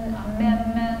Republican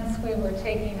amendments, we were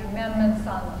taking amendments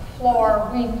on the floor,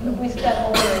 we spent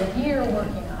over a year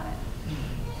working on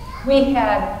it. We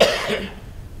had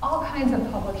all kinds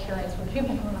of public hearings where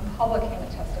people from the public came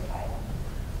and testified.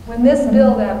 When this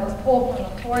bill that was pulled from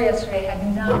the floor yesterday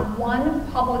had not one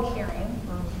public hearing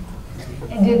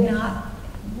and did not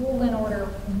rule in order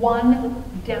one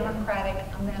Democratic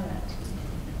amendment.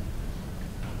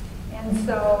 And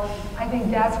so I think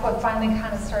that's what finally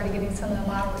kind of started getting some of the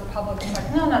moderate Republicans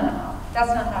like, no, that's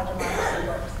not how democracy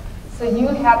works. So you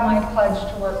have my pledge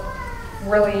to work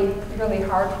really, really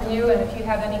hard for you. And if you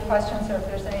have any questions or if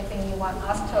there's anything you want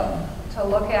us to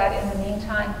look at in the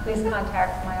meantime, please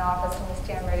contact my office and we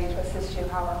stand ready to assist you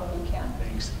however we can.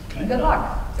 Thanks. Good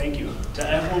luck. Thank you. To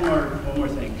add one more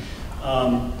thing.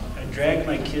 I dragged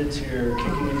my kids here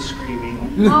kicking and screaming.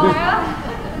 Oh,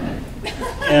 yeah?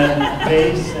 And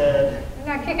they said,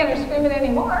 You're not kicking or screaming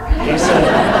anymore. they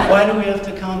said, why do we have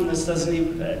to come? This doesn't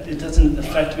even, it doesn't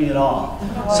affect me at all.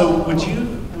 So would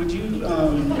you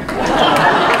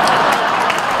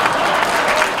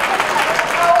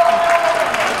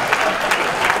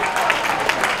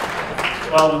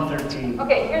 12 and 13.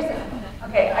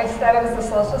 Okay, I said I was a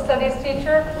social studies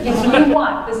teacher. If you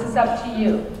want, this is up to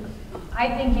you. I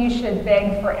think you should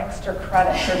beg for extra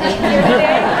credit for being here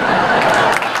today.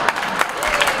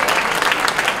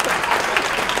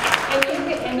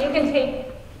 And you can take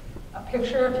a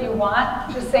picture if you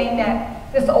want, just saying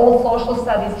that this old social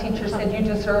studies teacher said you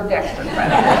deserved extra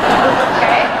credit.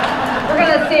 Okay? We're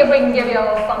going to see if we can give you a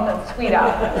little something sweet out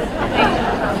of it.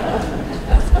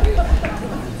 Thank you.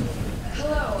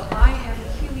 Hello, I am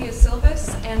Kelia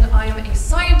Silvis, and I am a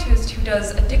scientist who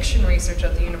does addiction research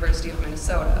at the University of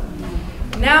Minnesota.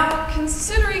 Now,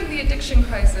 considering the addiction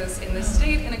crisis in this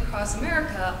state and across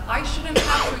America, I shouldn't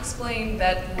have to explain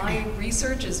that my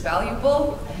research is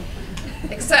valuable,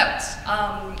 except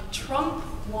Trump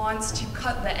wants to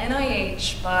cut the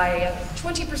NIH by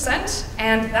 20%,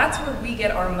 and that's where we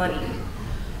get our money.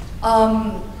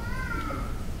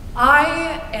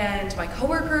 I and my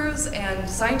coworkers and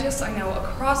scientists I know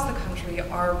across the country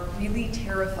are really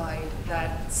terrified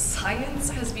that science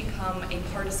has become a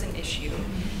partisan issue.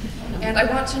 And I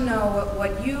want to know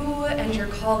what you and your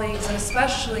colleagues, and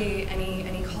especially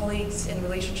any colleagues in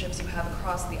relationships you have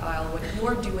across the aisle, what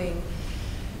you're doing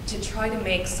to try to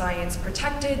make science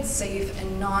protected, safe,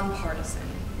 and nonpartisan.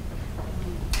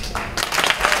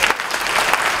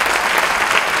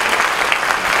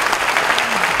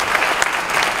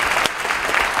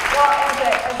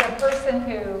 As a person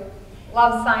who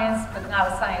loves science but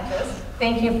not a scientist,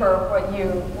 thank you for what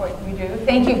you do.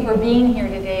 Thank you for being here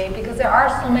today, because there are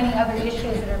so many other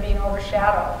issues that are being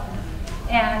overshadowed.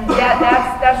 And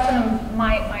that's been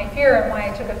my fear, and why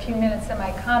I took a few minutes in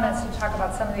my comments to talk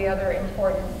about some of the other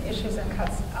important issues and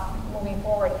cuts moving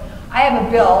forward. I have a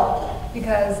bill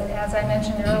because, as I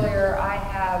mentioned earlier, I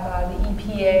have the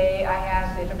EPA, I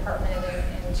have the Department of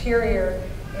Interior,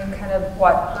 and kind of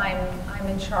what I'm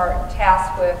in charge,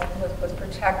 tasked with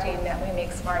protecting that we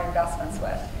make smart investments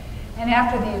with. And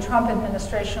after the Trump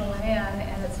administration went in,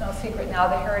 and it's no secret now,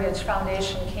 the Heritage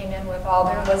Foundation came in with all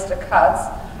their list of cuts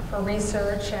for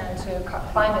research and to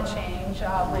climate change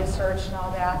research and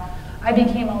all that, I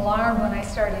became alarmed when I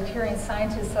started hearing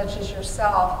scientists such as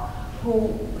yourself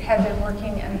who had been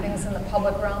working in things in the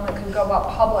public realm that could go out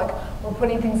public, were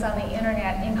putting things on the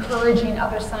internet, encouraging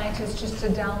other scientists just to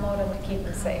download them to keep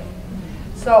them safe.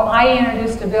 So I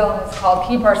introduced a bill, and it's called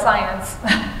Keep Our Science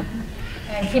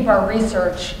and Keep Our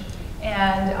Research.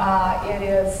 And it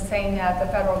is saying that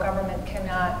the federal government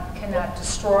cannot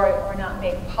destroy or not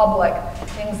make public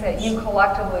things that you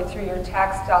collectively, through your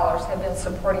tax dollars, have been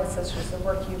supporting, such as the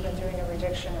work you've been doing in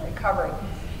addiction and recovery.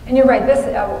 And you're right, this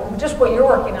just what you're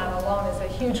working on alone is a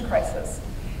huge crisis.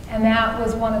 And that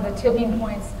was one of the tipping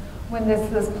points when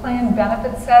this planned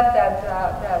benefit set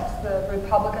that the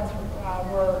Republicans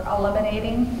were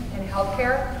eliminating in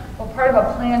healthcare. Well, part of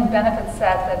a planned benefit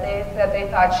set that they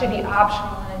thought should be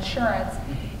optional in insurance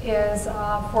is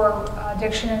for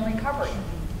addiction and recovery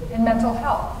and mental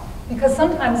health. Because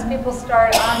sometimes people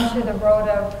start onto the road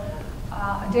of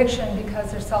addiction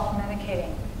because they're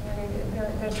self-medicating.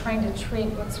 They're trying to treat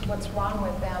what's wrong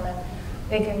with them, and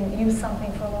they can use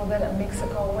something for a little bit and it makes it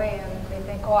go away, and they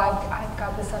think, oh, I've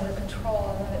got this under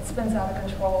control, and then it spins out of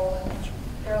control, and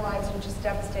their lives are just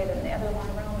devastated and everyone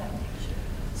around them.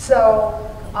 So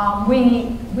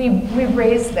we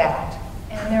raised that,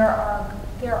 and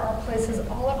there are places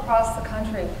all across the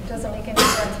country. It doesn't make any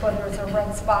sense whether it's a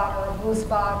red spot or a blue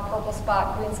spot, purple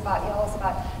spot, green spot, yellow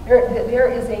spot. There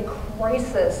is a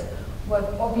crisis with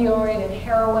opioid and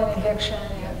heroin addiction,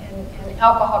 and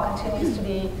alcohol continues to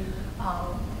be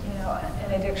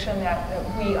an addiction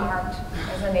that we aren't,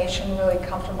 as a nation, really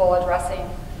comfortable addressing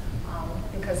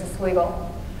because it's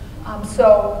legal.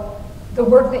 So the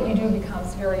work that you do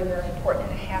becomes very, very important,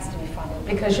 and it has to be funded,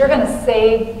 because you're going to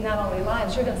save not only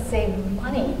lives, you're going to save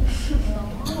money in the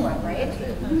long run, right?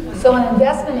 So an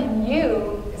investment in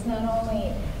you is not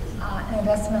only an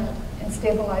investment in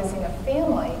stabilizing a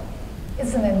family,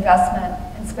 it's an investment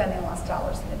in spending less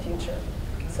dollars in the future.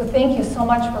 So thank you so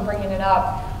much for bringing it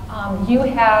up. You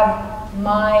have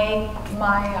my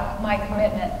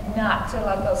commitment not to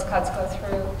let those cuts go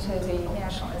through to the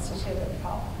National Institute of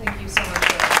Health. Thank you so much.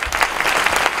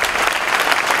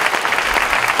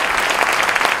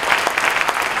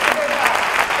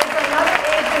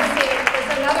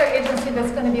 There's another agency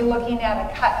that's going to be looking at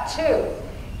a cut too,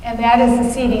 and that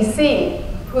is the CDC,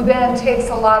 who then takes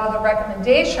a lot of the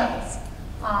recommendations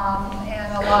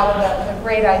and a lot of the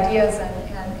great ideas and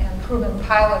proven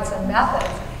pilots and methods.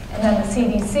 And then the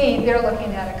CDC, they're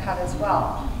looking at a cut as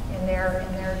well in their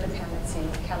dependency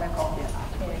chemical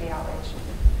community outreach.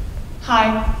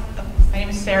 Hi, my name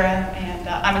is Sarah, and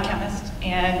I'm a chemist,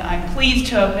 and I'm pleased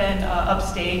to have been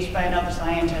upstaged by another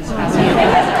scientist asking a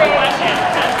question.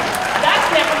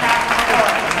 That's never happened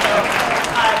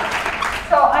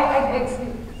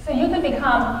before. So you could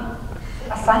become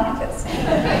a scientist.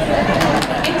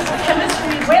 It's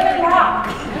chemistry. Women rock.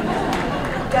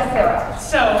 Yes, Sarah.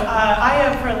 So I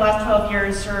have, for the last 12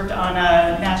 years, served on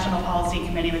a national policy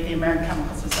committee with the American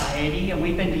Chemical Society, and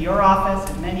we've been to your office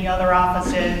and many other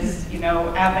offices,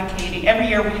 advocating. Every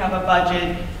year we have a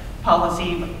budget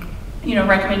policy,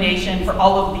 recommendation for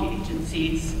all of the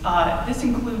agencies. This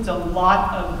includes a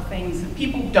lot of things that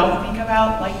people don't think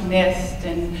about, like NIST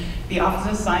and the Office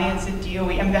of Science at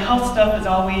DOE. I mean, the health stuff is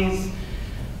always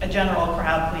a general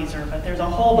crowd pleaser, but there's a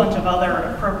whole bunch of other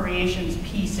appropriations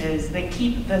pieces that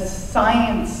keep the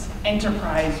science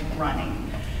enterprise running.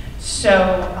 So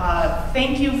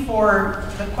thank you for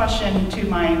the question to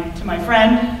my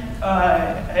friend,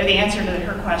 the answer to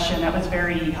her question. That was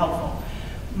very helpful.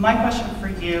 My question for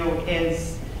you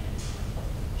is,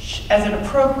 as an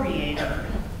appropriator,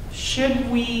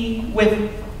 should we, with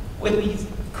these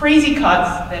crazy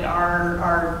cuts that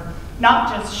are not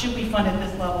just should we fund at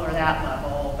this level or that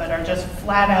level, but are just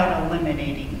flat out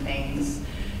eliminating things,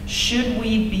 should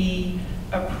we be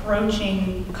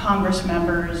approaching Congress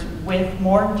members with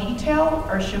more detail,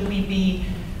 or should we be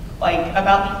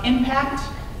about the impact,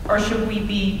 or should we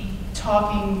be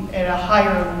talking at a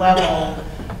higher level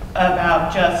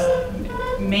about just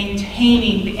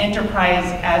maintaining the enterprise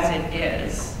as it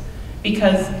is?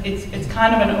 Because it's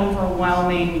kind of an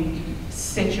overwhelming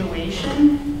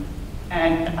situation,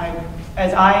 and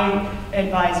as I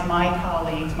advise my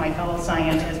colleagues, my fellow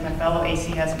scientists, my fellow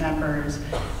ACS members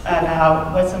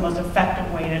about what's the most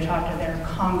effective way to talk to their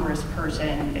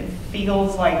congressperson, it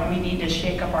feels like we need to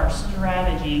shake up our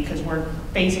strategy because we're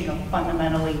facing a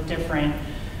fundamentally different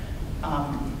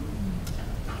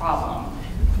problem.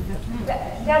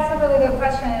 That's a really good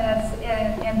question,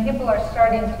 and people are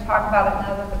starting to talk about it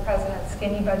now that the president's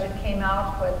skinny budget came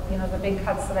out with the big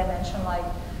cuts that I mentioned, like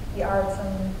the arts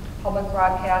and public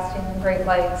broadcasting and Great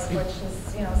Lakes, which is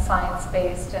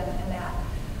science-based and that.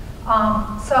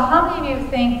 So how many of you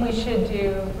think we should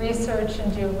do research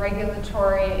and do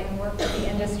regulatory and work with the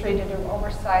industry to do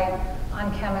oversight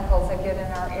on chemicals that get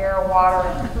in our air, water,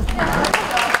 and so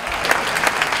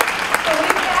we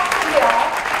passed a bill,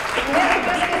 and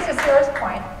this gets to Sarah's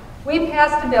point. We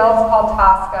passed a bill, it's called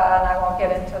TSCA, and I won't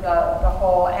get into the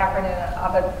whole acronym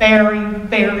of it. Very,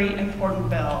 very important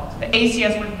bill. The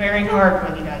ACS worked very hard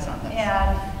with you guys on this.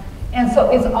 And so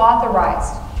it's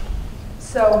authorized.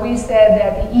 So we said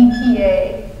that the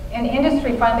EPA and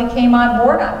industry finally came on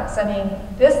board on this. I mean,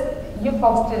 you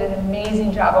folks did an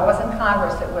amazing job. It wasn't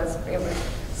Congress, it was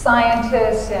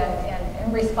scientists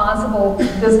and responsible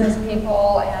business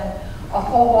people and a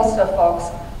whole host of folks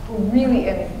who really,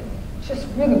 just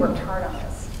really worked hard on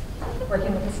this,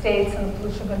 working with the states and the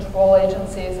pollution control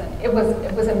agencies, and it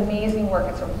was amazing work.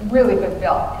 It's a really good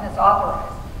bill, and it's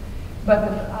authorized. But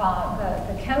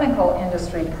the chemical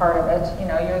industry part of it, you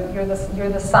know, you're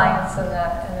the science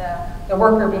and the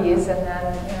worker bees, and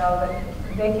then, you know,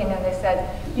 they came in and they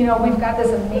said, you know, we've got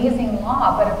this amazing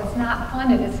law, but if it's not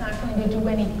funded, it's not going to do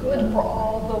any good for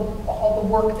all the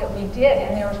work that we did,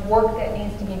 and there's work that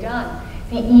needs to be done.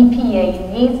 The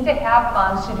EPA needs to have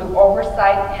funds to do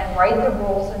oversight and write the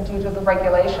rules and do the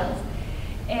regulations.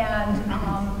 And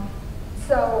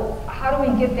so how do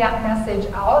we get that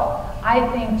message out? I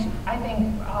think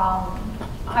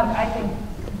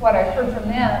what I heard from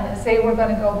them is they were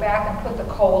going to go back and put the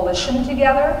coalition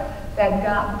together that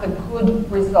got the good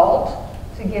result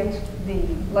to get the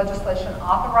legislation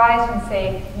authorized and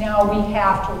say, now we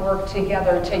have to work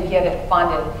together to get it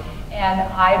funded. And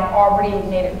I've already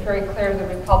made it very clear to the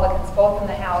Republicans, both in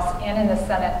the House and in the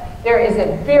Senate, there is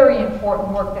a very important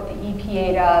work that the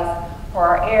EPA does for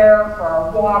our air, for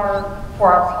our water,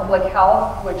 for our public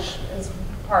health, which is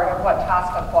part of what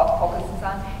TSCA focuses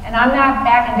on. And I'm not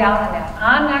backing down on that.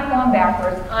 I'm not going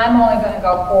backwards. I'm only going to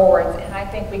go forwards. And I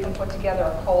think we can put together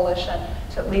a coalition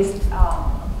to at least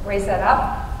raise that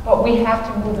up. But we have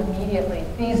to move immediately.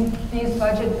 These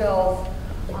budget bills,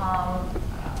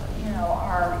 you know,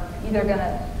 are either going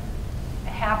to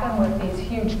happen with these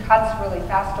huge cuts really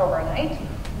fast overnight,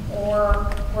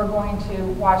 or we're going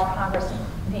to watch Congress,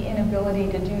 the inability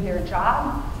to do their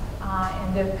job,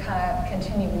 and to kind of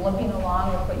continue limping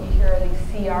along with what you hear of these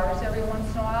CRs every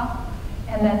once in a while.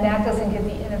 And then that doesn't give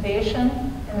the innovation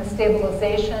and the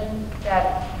stabilization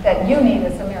that you need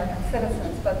as American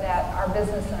citizens, but that our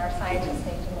business and our scientists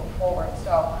need to move forward.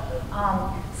 So,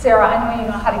 Sarah, I know you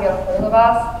know how to get a hold of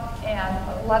us,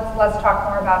 and let's talk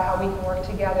more about how we can work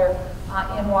together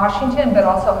in Washington, but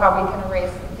also how we can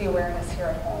raise the awareness here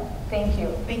at home. Thank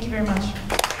you. Thank you very much.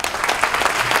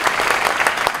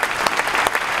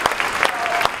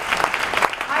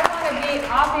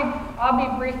 I'll be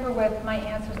briefer with my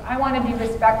answers. I want to be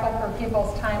respectful for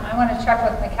people's time. I want to check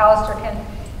with Macalester.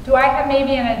 Do I have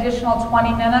maybe an additional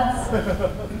 20 minutes?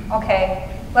 Okay,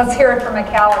 let's hear it from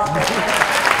Macalester.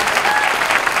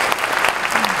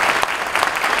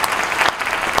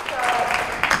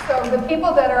 So the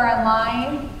people that are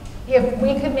online, if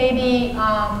we could maybe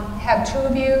have two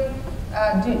of you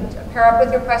pair up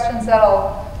with your questions,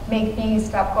 that'll make me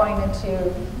stop going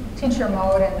into teacher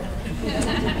mode.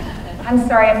 And I'm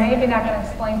sorry, I'm maybe not going to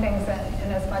explain things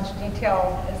in as much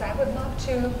detail as I would love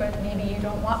to, but maybe you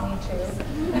don't want me to.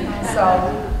 So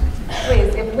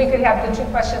please, if we could have the two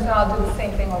questions, and I'll do the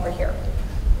same thing over here.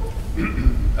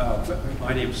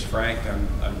 My name is Frank. I'm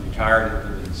retired. I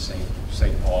live in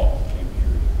St. Paul. Came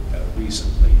here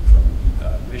recently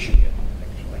from Michigan,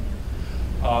 actually.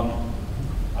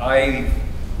 I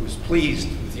was pleased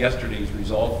with yesterday's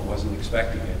result. Wasn't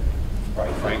expecting it,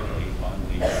 quite frankly, on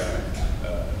the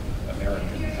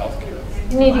American healthcare.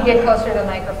 You need to get closer to the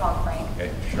microphone, Frank.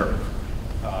 Okay, sure.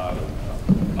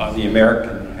 On the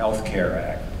American Health Care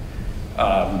Act.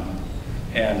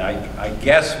 And I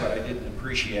guess what I didn't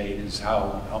appreciate is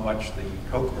how much the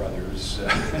Koch brothers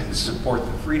support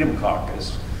the Freedom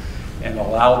Caucus and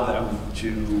allow them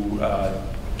to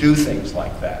do things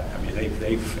like that. I mean,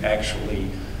 they've actually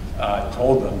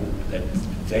told them that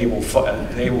they will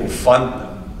fund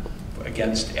them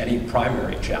against any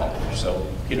primary challenge. So,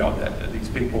 you know, that these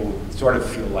people sort of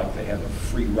feel like they have a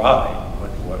free ride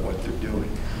what they're doing.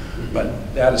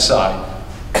 But that aside,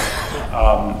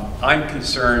 I'm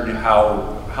concerned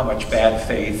how much bad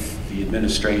faith the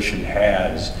administration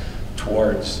has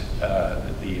towards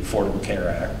the Affordable Care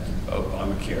Act,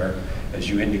 Obamacare, as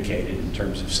you indicated, in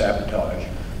terms of sabotage.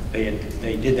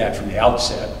 They did that from the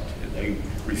outset. They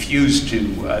refused to,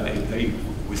 they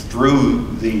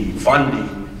withdrew the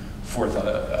funding for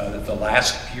the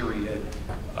last period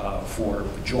for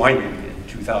joining in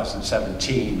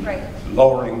 2017, right,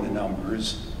 lowering the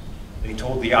numbers. They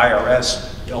told the IRS,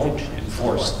 don't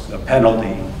enforce the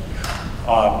penalty.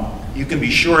 You can be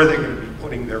sure they're going to be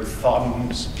putting their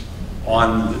thumbs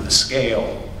on the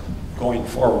scale going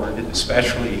forward,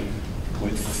 especially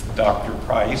with Dr.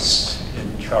 Price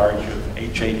in charge of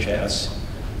HHS.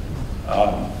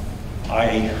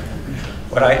 I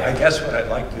guess what I'd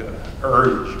like to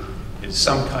urge is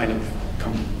some kind of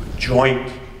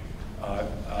joint,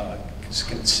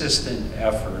 consistent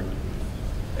effort,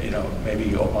 you know,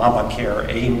 maybe Obamacare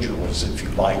angels, if you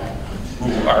like,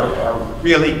 who are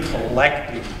really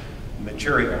collecting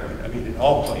material, I mean, in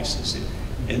all places,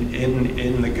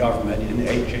 in the government, in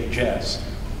HHS,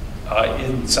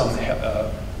 in some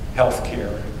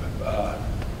healthcare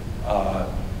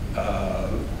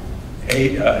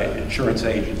insurance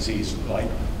agencies like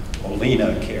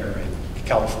Molina Care in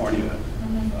California,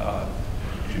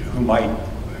 who might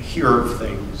hear of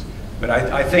things. But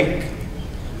I think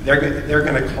they're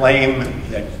going to claim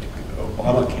that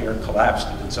Obamacare collapsed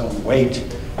in its own weight,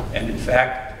 and in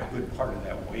fact, a good part of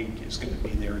that weight is going to be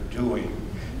their doing.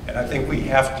 And I think we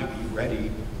have to be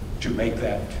ready to make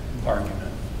that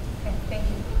argument. Okay, thank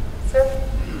you. Sir?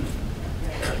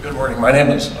 Good morning. My name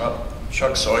is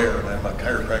Chuck Sawyer, and I'm a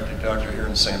chiropractic doctor here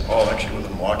in St. Paul, actually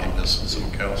within walking distance of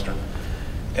Macalester.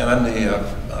 And I'm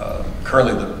the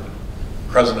currently the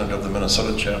president of the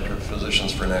Minnesota chapter of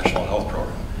Physicians for National Health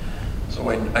Program. So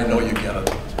I know you get it.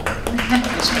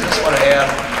 I just want to add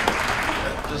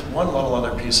just one little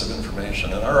other piece of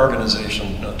information. And our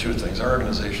organization, two things. Our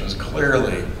organization is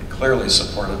clearly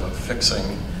supportive of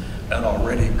fixing an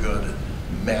already good,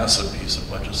 massive piece of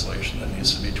legislation that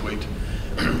needs to be tweaked,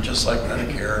 just like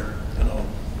Medicare,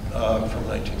 from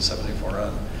 1974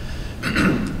 on.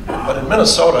 But in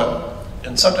Minnesota,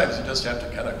 and sometimes you just have to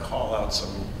kind of call out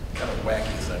some kind of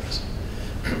wacky things.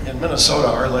 In Minnesota,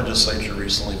 our legislature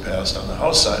recently passed on the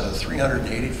House side a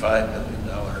 $385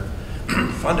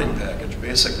 million funding package,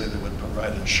 basically that would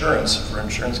provide insurance for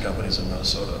insurance companies in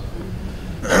Minnesota.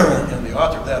 And the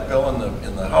author of that bill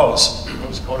in the House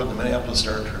was quoted in the Minneapolis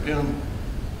Star-Tribune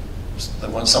that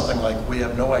went something like, "We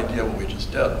have no idea what we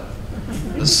just did."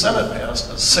 The Senate passed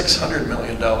a $600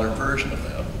 million version of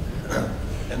that,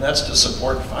 and that's to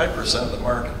support 5% of the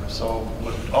market. So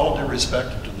with all due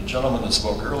respect to the gentleman that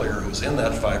spoke earlier who's in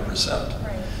that 5%,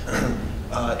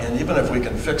 and even if we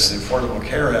can fix the Affordable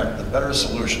Care Act, the better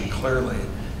solution clearly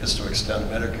is to extend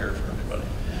Medicare for everybody.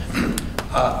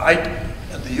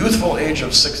 At the youthful age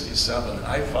of 67,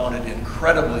 I found it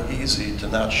incredibly easy to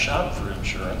not shop for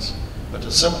insurance, but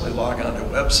to simply log onto a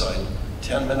website,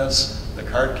 10 minutes, the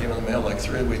card came in the mail like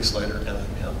 3 weeks later, and I'm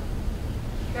in.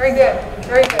 Very good,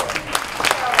 very good. So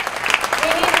we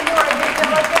need to do our due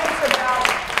diligence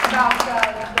about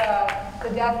the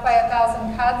death by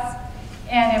 1,000 cuts,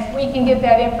 and if we can get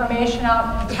that information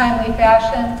out in a timely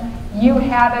fashion, you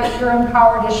have it, you're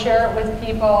empowered to share it with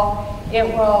people. It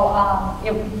will,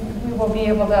 we will be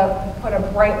able to put a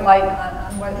bright light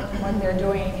on what they're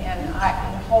doing, and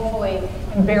hopefully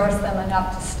embarrass them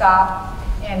enough to stop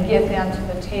and get them to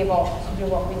the table to do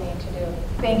what we need to do.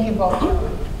 Thank you both.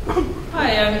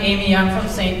 Hi, I'm Amy. I'm from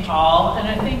St. Paul, and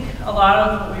I think a lot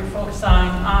of what we're focused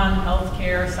on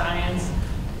healthcare, science,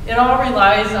 it all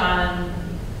relies on,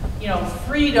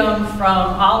 freedom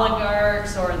from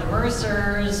oligarchs or the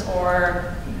Mercers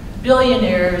or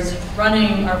billionaires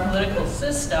running our political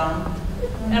system.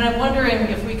 And I'm wondering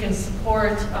if we can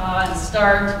support and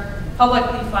start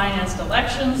publicly financed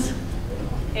elections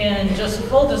and just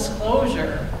full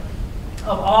disclosure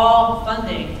of all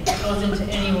funding that goes into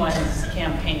anyone's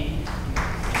campaign.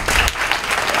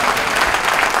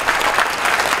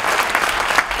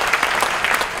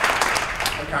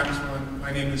 Hi, Congresswoman.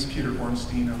 My name is Peter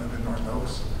Bornstein. I live in North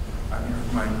Oaks. I'm here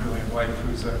with my brilliant wife,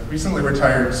 who's a recently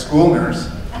retired school nurse.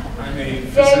 I'm a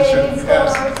physician.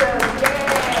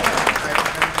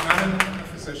 I'm a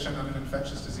physician. I'm an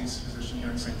infectious disease physician here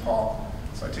in St. Paul.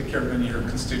 So I take care of many of your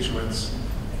constituents.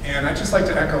 And I'd just like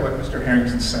to echo what Mr.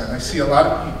 Harrington said. I see a lot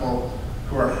of people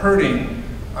who are hurting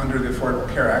under the Affordable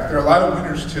Care Act. There are a lot of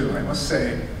winners too, I must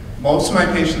say. Most of my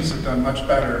patients have done much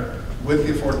better with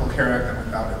the Affordable Care Act than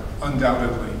without it,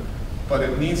 undoubtedly. But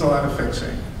it needs a lot of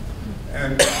fixing.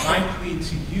 And my plea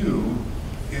to you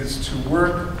is to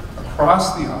work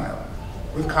across the aisle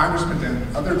with Congressmen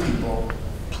and other people.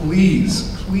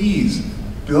 Please, please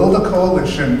build a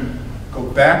coalition, go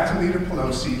back to Leader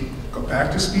Pelosi, go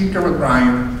back to Speaker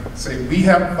O'Brien, say we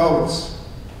have votes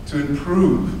to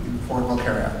improve the Affordable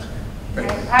Care Act.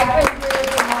 Thank you. I couldn't agree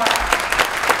with you more.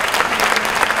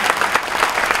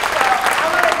 So I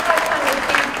want to touch on the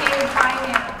campaign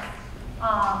finance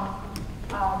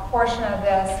portion of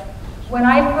this. When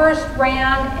I first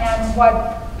ran, and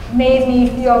what made me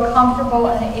feel comfortable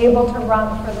and able to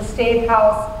run for the State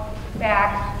House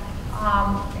back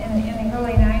in the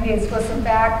early 90s was the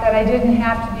fact that I didn't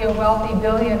have to be a wealthy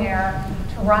billionaire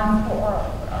to run for,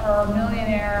 or a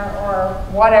millionaire or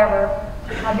whatever,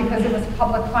 because it was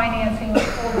public financing with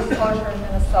full disclosure in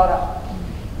Minnesota.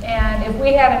 And if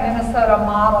we had a Minnesota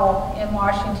model in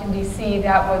Washington, D.C.,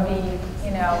 that would be,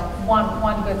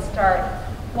 one good start.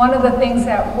 One of the things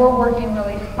that we're working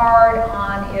really hard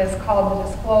on is called the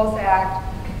Disclose Act.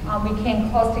 We came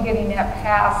close to getting that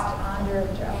passed under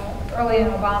early in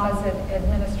Obama's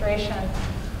administration,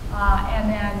 and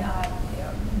then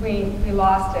we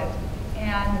lost it.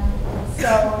 And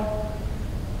so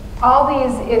all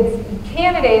these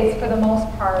candidates, for the most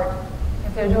part,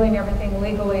 if they're doing everything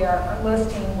legally, are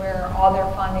listing where all their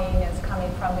funding is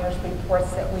coming from. There's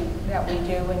reports that we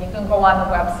do, and you can go on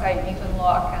the website and you can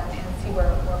look and see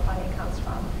where funding comes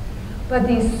from. But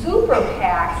these super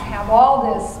PACs have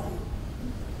all this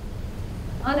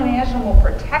unimaginable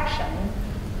protection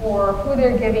for who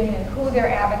they're giving and who they're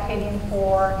advocating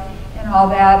for and all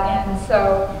that. And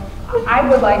so I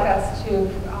would like us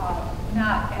to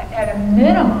not, at a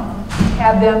minimum,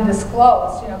 have them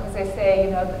disclosed, because they say,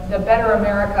 the better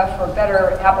America for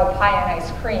better apple pie and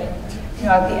ice cream,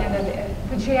 at the end of it.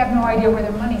 But you have no idea where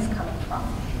their money's coming from.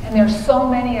 And there's so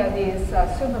many of these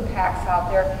super PACs out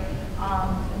there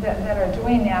that are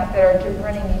doing that are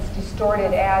running these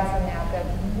distorted ads and that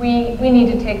we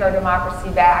need to take our democracy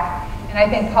back. And I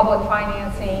think public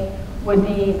financing would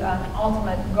be an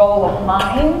ultimate goal of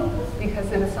mine,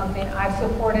 because it is something I've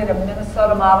supported, a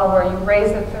Minnesota model where you raise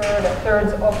a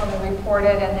third's openly reported,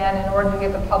 and then in order to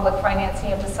get the public financing,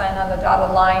 you have to sign on the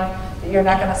dotted line that you're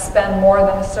not going to spend more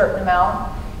than a certain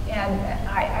amount. And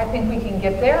I think we can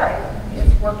get there.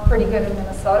 It's worked pretty good in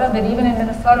Minnesota, but even in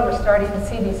Minnesota, we're starting to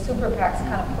see these super PACs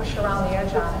kind of push around the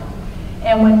edge on it.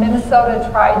 And when Minnesota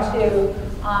tried to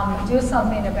do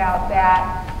something about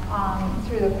that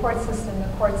through the court system, the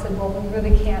court said, well, we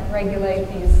really can't regulate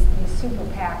these super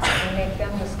PACs and make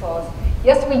them disclose.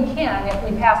 Yes, we can if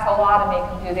we pass a law to make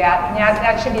them do that, and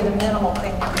that should be the minimal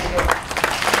thing that we do.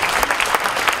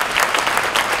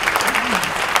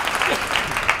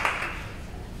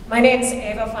 My name's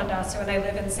Ava Fondasso, and I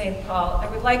live in St. Paul. I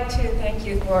would like to thank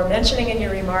you for mentioning in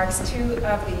your remarks two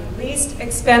of the least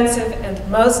expensive and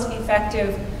most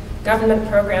effective government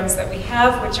programs that we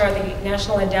have, which are the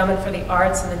National Endowment for the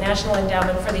Arts and the National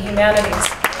Endowment for the Humanities.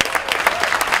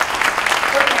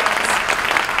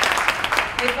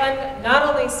 They fund not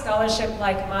only scholarship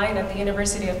like mine at the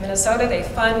University of Minnesota, they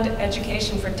fund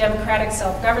education for democratic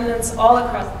self-governance all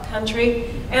across the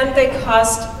country, and they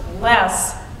cost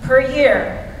less per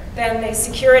year than the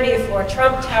security for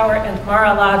Trump Tower and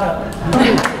Mar-a-Lago.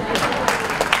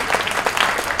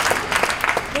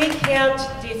 We can't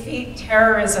defeat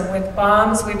terrorism with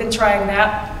bombs. We've been trying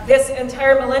that this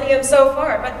entire millennium so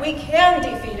far, but we can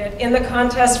defeat it in the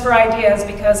contest for ideas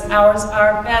because ours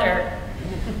are better.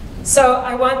 So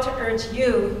I want to urge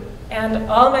you and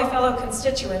all my fellow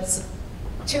constituents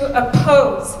to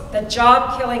oppose the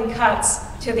job-killing cuts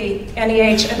to the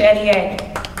NEH and NEA.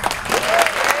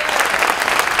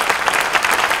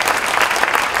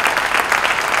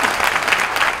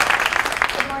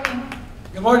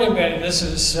 Good morning, Betty. This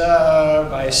is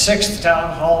my 6th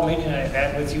town hall meeting. I've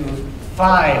had with you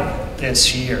 5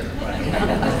 this year.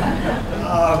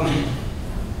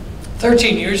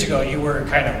 13 years ago, you were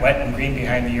kind of wet and green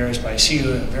behind the ears, but I see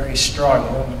you a very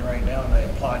strong woman right now, and I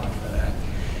applaud you for that.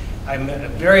 I'm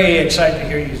very excited to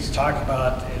hear you talk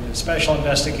about the special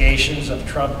investigations of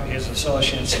Trump and his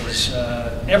associates,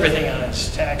 everything on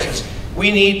his taxes. We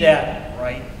need that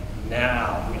right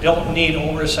now. We don't need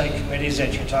oversight committees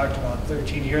that you talked about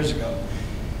 13 years ago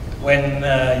when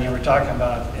you were talking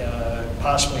about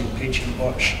possibly impeaching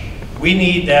Bush. We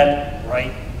need that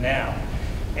right now.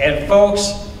 And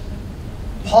folks,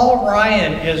 Paul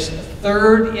Ryan is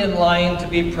 3rd in line to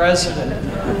be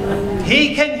president.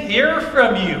 He can hear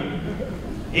from you.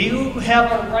 You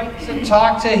have a right to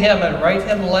talk to him and write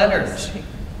him letters.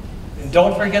 And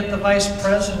don't forget the vice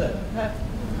president.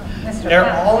 They're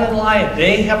all in line.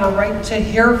 They have a right to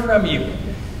hear from you.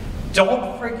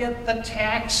 Don't forget the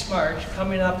tax march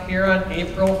coming up here on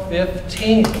April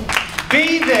 15th.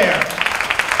 Be there.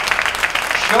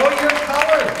 Show your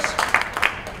colors.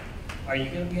 Are you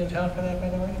going to be in town for that, by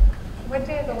the way? What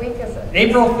day of the week is it?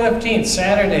 April 15th,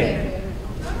 Saturday.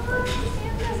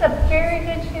 There's a very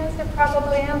good chance I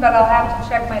probably am, but I'll have to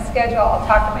check my schedule. I'll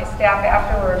talk to my staff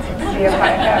afterwards and see if I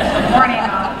have some morning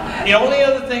off. The only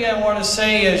other thing I want to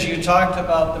say is you talked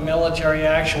about the military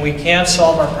action. We can't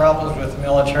solve our problems with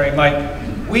military might.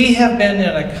 We have been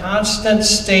in a constant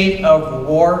state of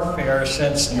warfare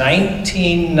since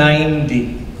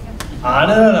 1990,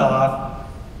 on and off.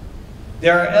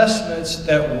 There are estimates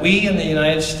that we in the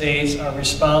United States are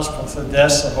responsible for the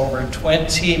deaths of over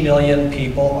 20 million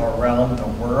people around the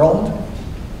world.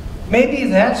 Maybe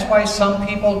that's why some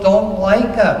people don't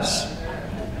like us.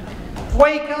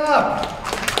 Wake up!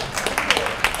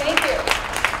 Thank you.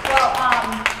 Well,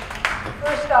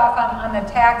 first off, on the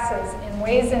taxes, in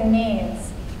Ways and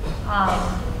Means,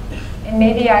 and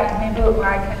maybe I can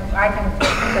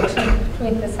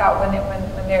tweet this out when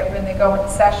they go into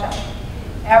session.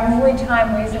 Every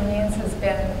time Ways and Means has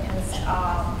been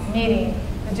in meeting,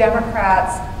 the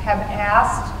Democrats have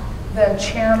asked the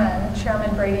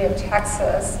Chairman Brady of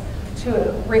Texas,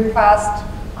 to request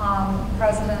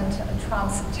President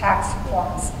Trump's tax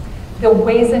reforms. The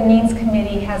Ways and Means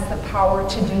Committee has the power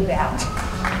to do that.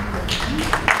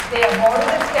 They have voted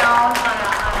us down on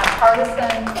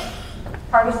a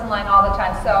partisan line all the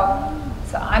time.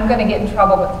 So I'm going to get in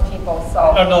trouble with the people. So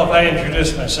I don't know if I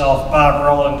introduced myself. Bob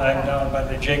Rowland. I'm down by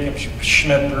the Jacob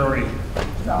Schmidt Brewery.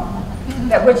 So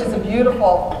which is a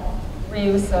beautiful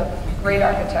reuse of great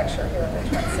architecture here in the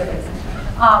Twin Cities.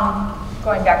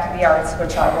 Going back to the arts,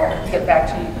 which I will get back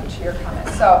to your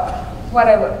comments. So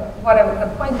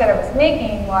the point that I was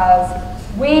making was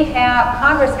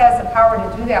Congress has the power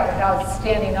to do that without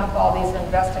standing up all these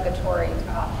investigatory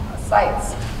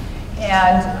sites.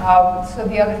 And so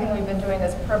the other thing we've been doing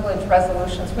is privilege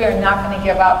resolutions. We are not going to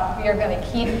give up. We are going to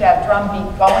keep that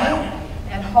drumbeat going.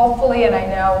 And hopefully, and I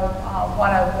know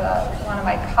one of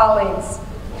my colleagues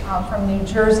from New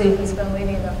Jersey who's been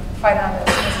leading the fight on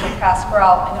this, Mr.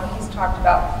 Pasquarel, I know he's talked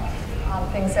about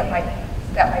things that might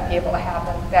be able to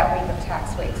happen that week of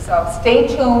tax week. So stay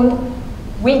tuned.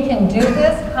 We can do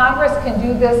this. Congress can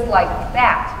do this like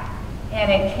that. And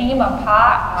it came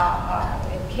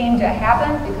to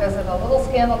happen because of a little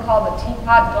scandal called the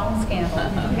Teapot Dome scandal.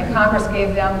 And Congress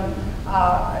gave them,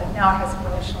 now has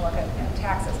permission to look at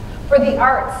taxes. For the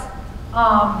arts,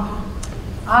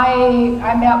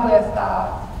 I met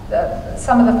with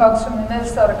some of the folks from the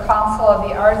Minnesota Council of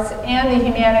the Arts and the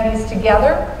Humanities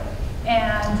together,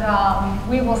 and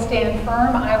we will stand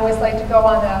firm. I always like to go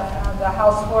on the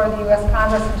House floor of the U.S.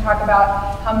 Congress and talk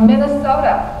about how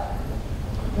Minnesota,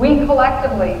 we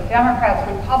collectively, Democrats,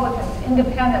 Republicans,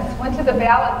 Independents, went to the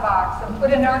ballot box and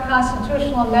put in our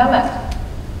constitutional amendment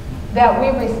that we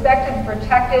respected,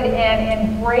 protected,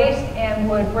 and embraced and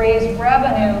would raise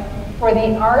revenue for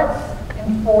the arts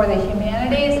and for the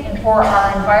humanities and for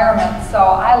our environment. So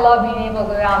I love being able to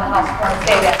go down the House floor and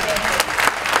say that. Thank you.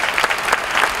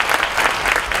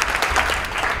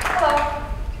 Hello.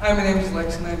 Hi, my name is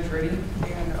Lex and I'm Freddie,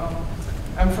 and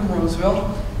I'm from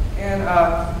Roseville. And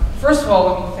first of all,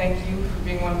 let me thank you for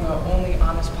being one of the only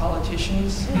honest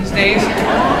politicians these days.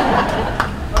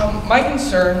 My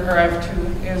concern, or I have two,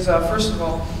 is first of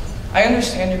all, I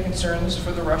understand your concerns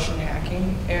for the Russian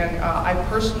hacking, and I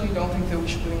personally don't think that we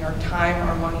should be putting our time,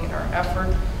 our money, and our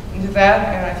effort into that,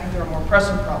 and I think there are more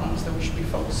pressing problems that we should be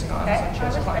focusing on, such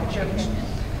as climate change.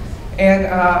 And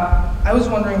I was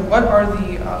wondering, what are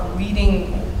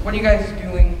what are you guys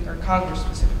doing, or Congress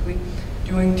specifically,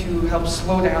 doing to help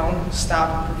slow down,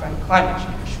 stop, and prevent climate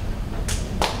change?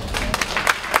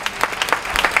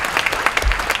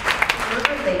 We're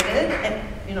related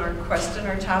in our question,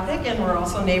 our topic, and we're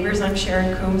also neighbors. I'm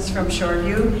Sharon Coombs from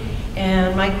Shoreview,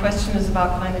 and my question is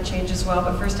about climate change as well.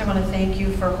 But first I want to thank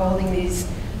you for holding these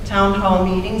town hall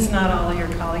meetings. Not all of your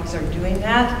colleagues are doing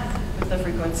that with the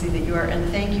frequency that you are, and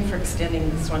thank you for extending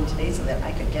this one today so that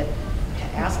I could get to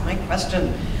ask my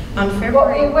question. On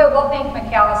February... We'll thank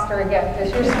Macalester again,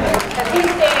 because he's staying.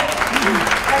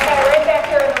 Okay, right back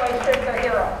here in the white shirts, our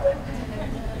hero.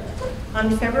 On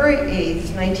February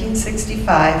 8th,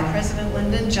 1965, President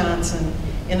Lyndon Johnson,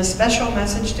 in a special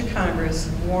message to Congress,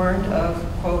 warned of,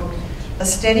 quote, a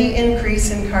steady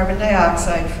increase in carbon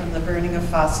dioxide from the burning of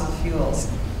fossil fuels,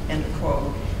 end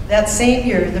quote. That same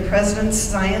year, the President's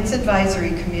Science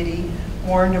Advisory Committee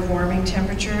warned of warming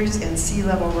temperatures and sea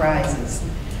level rises.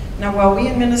 Now, while we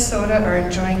in Minnesota are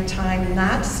enjoying time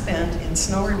not spent in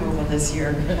snow removal this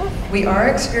year, we are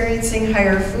experiencing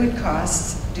higher food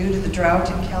costs due to the drought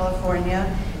in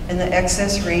California and the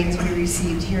excess rains we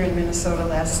received here in Minnesota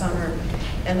last summer,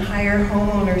 and higher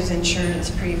homeowners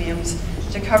insurance premiums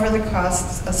to cover the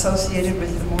costs associated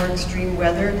with the more extreme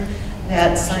weather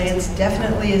that science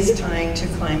definitely is tying to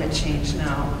climate change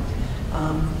now.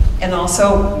 And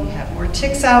also, we have more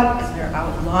ticks out, and they're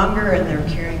out longer, and they're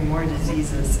carrying more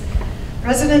diseases.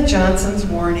 President Johnson's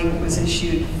warning was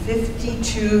issued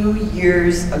 52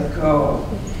 years ago,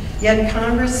 yet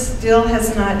Congress still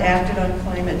has not acted on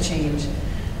climate change.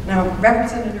 Now,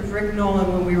 Representative Rick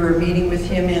Nolan, when we were meeting with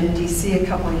him in DC a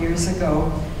couple years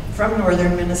ago from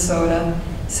northern Minnesota,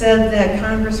 said that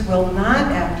Congress will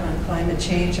not act on climate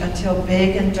change until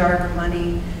big and dark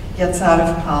money gets out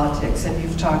of politics. And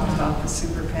you've talked about the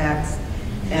super PACs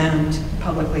and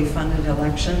publicly funded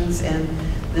elections, and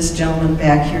this gentleman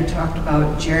back here talked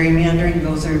about gerrymandering.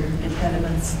 Those are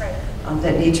impediments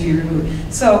that need to be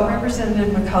removed. So,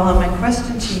 Representative McCollum, my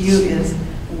question to you is,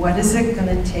 what is it going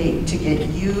to take to get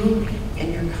you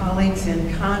and your colleagues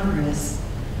in Congress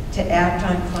to act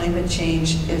on climate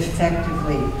change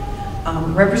effectively?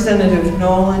 Representative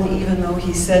Nolan, even though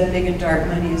he said big and dark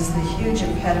money is the huge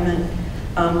impediment,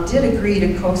 did agree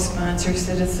to co-sponsor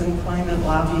Citizen Climate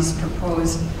Lobby's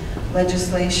proposed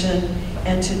legislation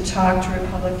and to talk to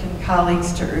Republican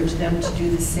colleagues to urge them to do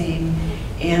the same.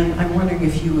 And I'm wondering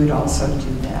if you would also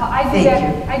do that. I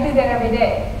do that every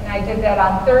day, and I did that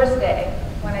on Thursday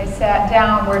when I sat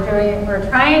down. We're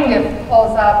trying to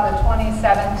close up the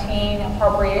 2017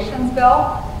 appropriations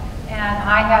bill, and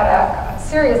I had a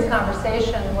serious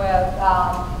conversation with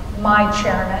my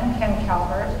chairman, Ken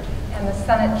Calvert, and the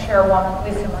Senate chairwoman,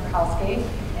 Lisa Murkowski,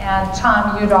 and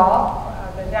Tom Udall,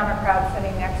 the Democrat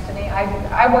sitting next to me.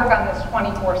 I work on this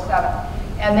 24/7.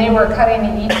 And they were cutting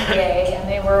the EPA, and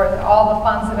they were all the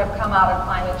funds that have come out of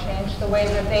climate change, the way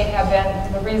that they have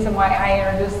been, the reason why I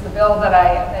introduced the bill that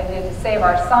I did to save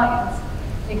our science,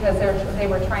 because they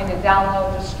were trying to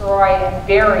download, destroy, and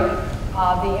bury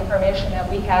the information that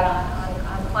we had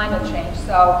on climate change.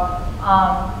 So,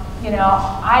 you know,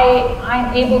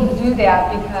 I'm able to do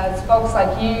that because folks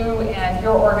like you and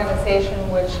your organization,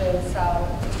 which is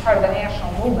part of a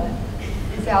national movement,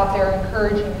 is out there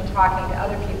encouraging and talking to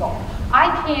other people. I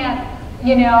can't,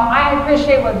 you know, I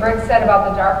appreciate what Britt said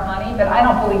about the dark money, but I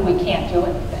don't believe we can't do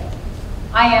anything.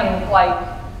 I am like,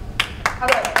 how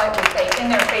do I politely say, in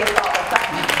their face all the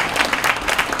time.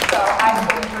 So I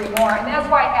couldn't agree more. And that's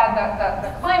why I had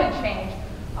the climate change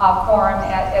forum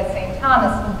at St.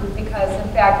 Thomas, because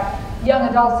in fact, young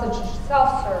adults such as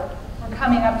yourself, sir, were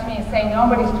coming up to me and saying,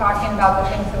 nobody's talking about the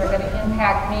things that are going to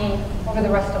impact me over the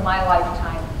rest of my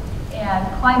lifetime. And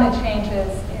climate change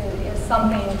is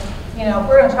something, you know, if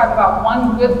we're going to talk about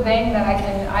one good thing that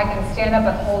I can stand up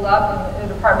and hold up in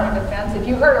the Department of Defense. If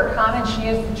you heard her comment, she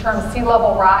used the term sea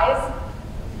level rise.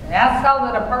 And that's how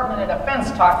the Department of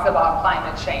Defense talks about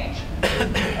climate change.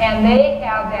 And they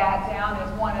have that down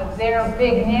as one of their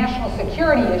big national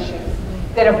security issues.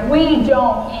 That if we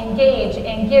don't engage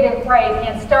and get it right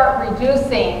and start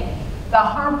reducing the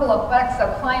harmful effects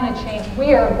of climate change,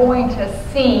 we are going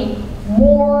to see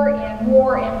more and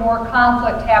more and more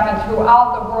conflict happen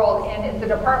throughout the world, and the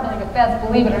Department of Defense,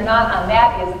 believe it or not, on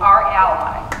that is our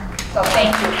ally. So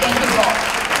thank you both.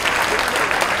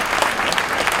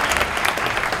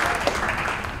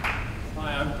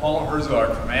 Hi, I'm Paul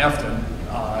Herzog from Afton.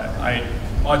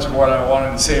 Much of what I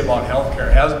wanted to say about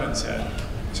healthcare has been said,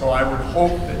 so I would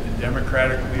hope that the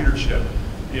Democratic leadership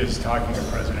is talking to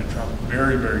President Trump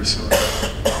very, very soon.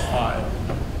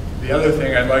 The other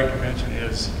thing I'd like to mention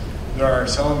is there are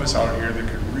some of us out here that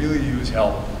could really use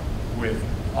help with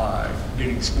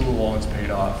getting school loans paid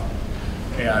off.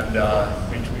 And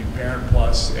between Parent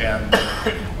Plus and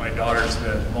my daughters,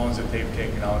 the loans that they've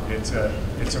taken out, it's a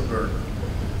burden.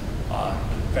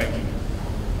 Thank you.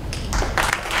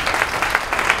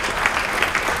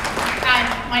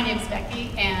 Hi, my name's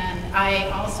Becky, and I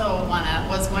also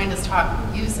was going to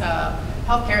use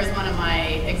healthcare as one of my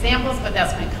examples, but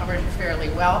that's been covered fairly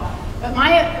well. But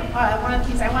one of the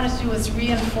things I wanted to do was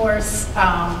reinforce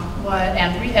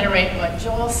and reiterate what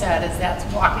Joel said, is that's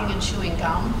walking and chewing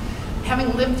gum.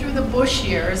 Having lived through the Bush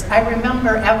years, I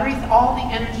remember all the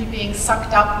energy being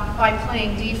sucked up by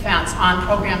playing defense on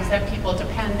programs that people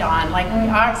depend on, like we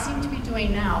seem to be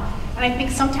doing now. And I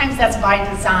think sometimes that's by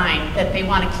design, that they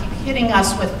want to keep hitting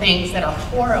us with things that are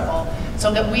horrible,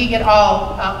 so that we get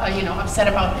all upset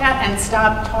about that and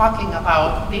stop talking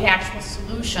about the actual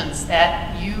solutions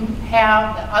that you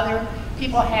have, that other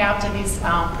people have to these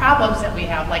problems that we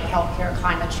have, like healthcare,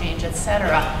 climate change,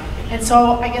 etc. And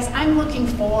so I guess I'm looking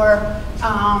for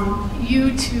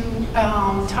you to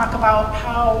talk about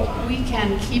how we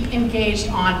can keep engaged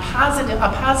on a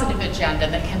positive agenda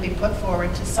that can be put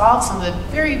forward to solve some of the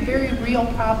very, very real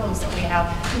problems that we have,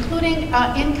 including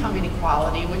income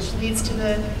inequality, which leads to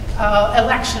the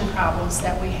election problems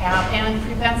that we have and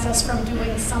prevents us from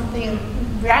doing something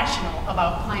rational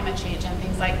about climate change and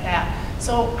things like that.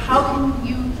 So how can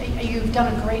you've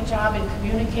done a great job in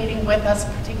communicating with us,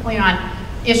 particularly on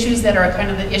issues that are kind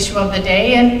of the issue of the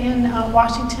day in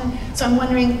Washington. So I'm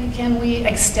wondering, can we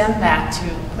extend that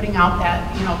to putting out that,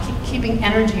 keeping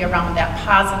energy around that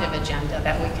positive agenda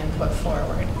that we can put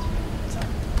forward? So.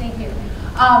 Thank you.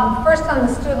 First on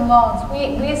the student loans,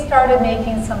 we started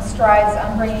making some strides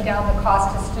on bringing down the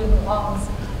cost of student loans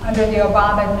under the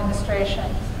Obama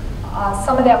administration.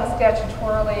 Some of that was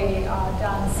statutorily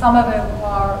done. Some of it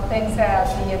were things that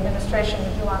the administration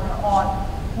would do on their own.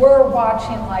 We're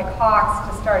watching like hawks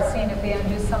to start seeing if they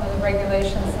undo some of the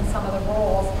regulations and some of the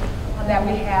rules that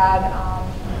we had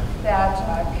that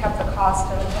kept the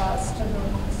cost of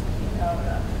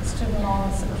student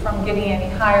loans from getting any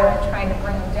higher and trying to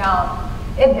bring them down.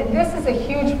 This is a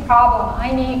huge problem.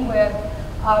 I meet with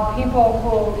people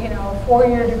who,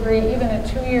 4-year degree, even a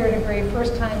 2-year degree,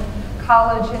 first-time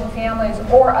college and families,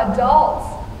 or adults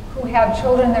who have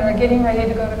children that are getting ready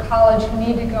to go to college, who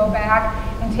need to go back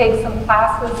and take some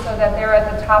classes so that they're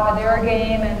at the top of their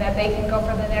game and that they can go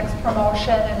for the next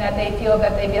promotion and that they feel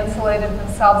that they've insulated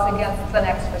themselves against the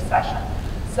next recession.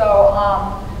 So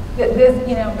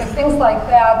but things like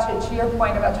that, to your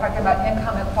point about talking about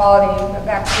income equality, but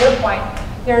back to your point,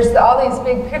 there's all these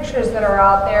big pictures that are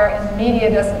out there and the media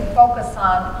doesn't focus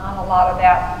on a lot of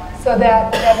that. So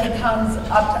that becomes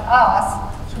up to us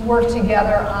to work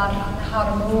together on how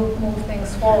to move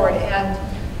things forward. And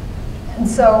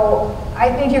so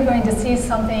I think you're going to see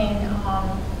something,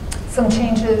 some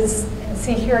changes, and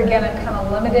see here again I'm kind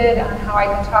of limited on how I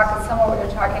can talk, because some of what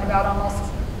you're talking about almost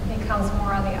becomes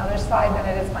more on the other side than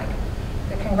it is like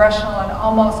the congressional, and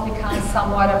almost becomes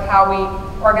somewhat of how we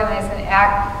organize and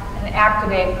act and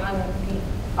activate on the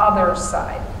other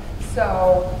side.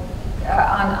 So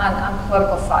on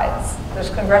political sides, there's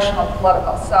congressional and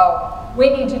political. So we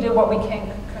need to do what we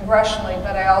can congressionally,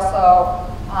 but I also,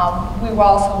 we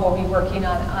will be working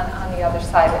on the other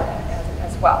side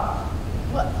as well.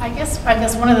 Well, I guess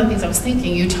one of the things I was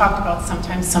thinking, you talked about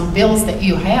sometimes some bills that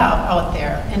you have out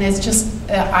there, and it's just,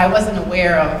 I wasn't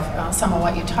aware of some of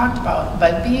what you talked about,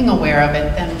 but being aware of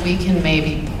it, then we can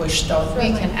maybe push those,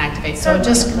 we can activate. So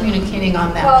just communicating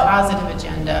on that positive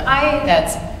agenda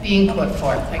that's being put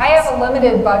forth. I have a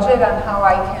limited budget on how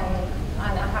I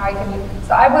can do.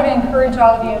 So I would encourage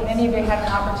all of you, if any of you had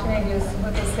an opportunity to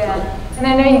put this in, and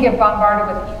I know you get bombarded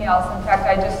with emails. In fact,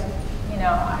 I just, I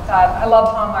thought, I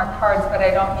love Hallmark cards, but I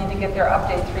don't need to get their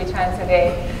update 3 times a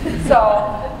day. So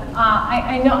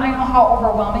I know how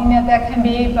overwhelming that can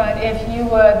be, but if you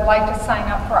would like to sign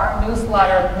up for our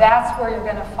newsletter, that's where you're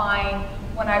going to find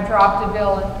when I've dropped a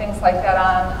bill and things like that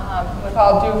on, with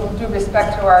all due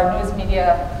respect to our news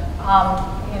media,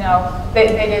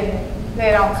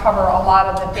 they don't cover a lot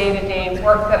of the day-to-day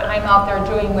work that I'm out there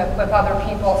doing with other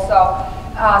people. So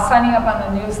signing up on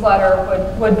the newsletter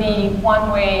would be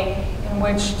one way in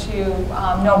which to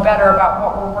know better about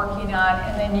what we're working on,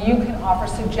 and then you can offer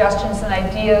suggestions and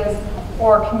ideas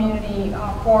or community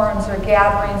forums or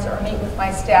gatherings or meet with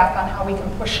my staff on how we can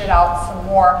push it out some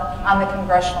more on the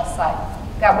congressional side.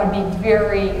 That would be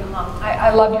very,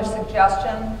 I love your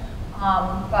suggestion,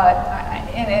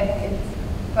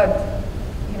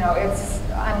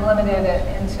 I'm limited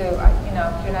into,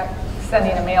 you're not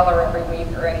sending a mailer every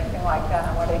week or anything like that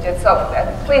on what I did. So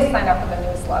please sign up for the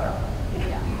newsletter.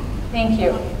 Thank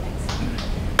you.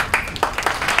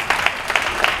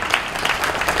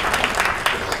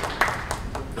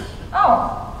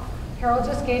 Oh, Carol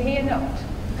just gave me a note.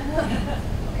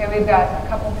 Okay, we've got a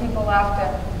couple people left,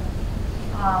 and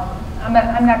I'm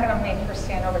not going to make her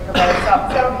stand over here by herself.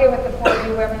 Is that okay with the 4 of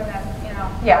you women that,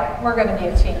 yeah, we're going to be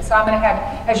a team. So I'm going to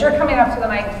have, as you're coming up to the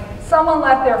mic, someone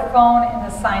left their phone in the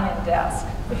sign-in desk.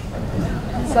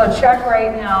 So check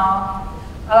right now.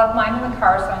 I left mine in the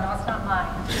car, so I know it's not mine.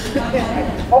 I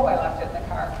hope I left it in the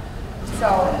car. So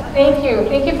thank you.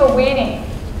 Thank you for waiting.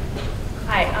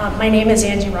 Hi, my name is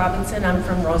Angie Robinson. I'm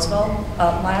from Roseville.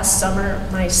 Last summer,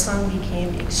 my son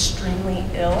became extremely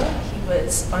ill. He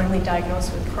was finally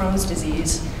diagnosed with Crohn's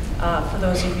disease. For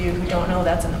those of you who don't know,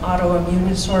 that's an autoimmune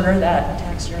disorder that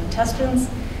attacks your intestines.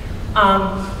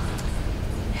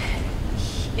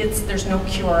 There's no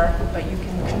cure, but you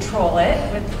can control it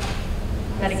with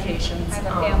medications. I have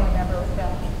a family member with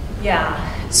that. Yeah,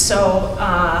 so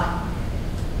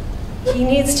he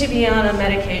needs to be on a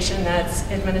medication that's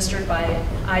administered by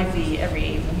IV every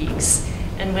 8 weeks.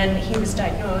 And when he was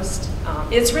diagnosed,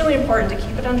 it's really important to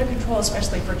keep it under control,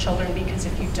 especially for children, because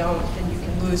if you don't, then you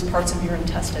can lose parts of your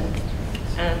intestine.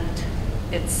 And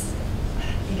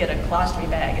you get a colostomy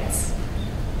bag, it's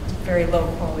very low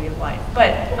quality of life.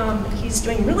 But he's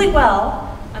doing really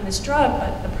well on this drug,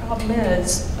 but the problem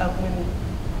is when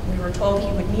we were told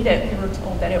he would need it, we were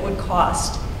told that it would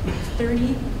cost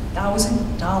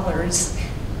 $30,000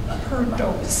 per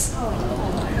dose.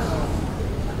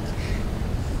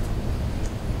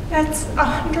 That's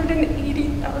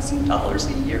 $180,000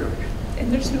 a year,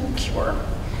 and there's no cure.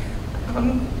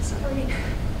 Sorry.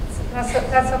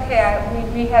 That's okay.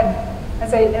 We had,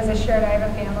 as I shared, I have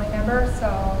a family member, so.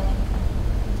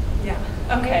 Yeah,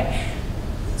 okay.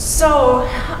 So,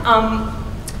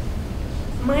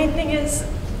 my thing is,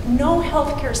 no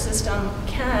healthcare system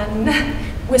can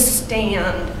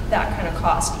withstand that kind of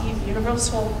cost.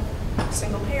 Universal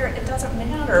single payer, it doesn't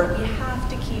matter. We have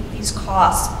to keep these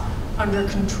costs under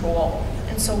control.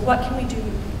 And so what can we do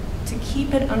to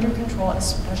keep it under control,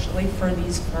 especially for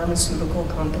these pharmaceutical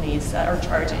companies that are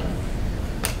charging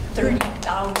 $30,000 for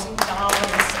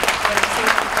a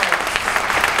single dose?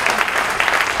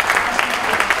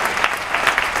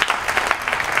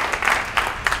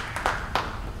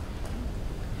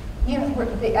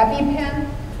 the EpiPen?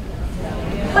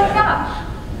 Oh my gosh.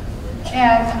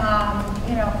 And,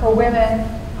 you know, for women,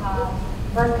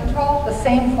 birth control, the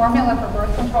same formula for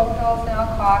birth control pills now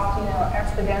cost, you know,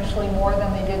 exponentially more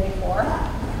than they did before.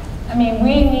 I mean,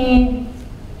 we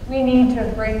need to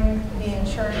bring the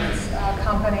insurance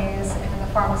companies and the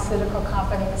pharmaceutical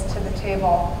companies to the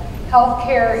table.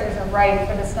 Healthcare is a right,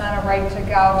 but it's not a right to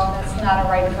gouge, and it's not a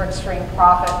right for extreme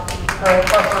profit for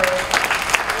corporations.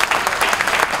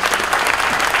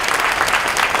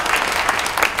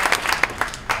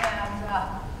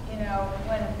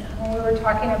 When we were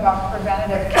talking about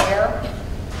preventative care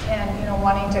and, you know,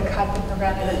 wanting to cut the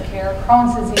preventative care,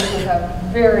 Crohn's disease is a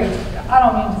very,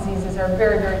 autoimmune diseases are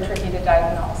very, very tricky to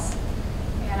diagnose.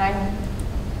 And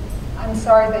I'm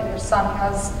sorry that your son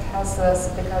has this,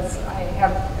 because I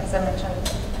have, as I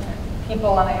mentioned,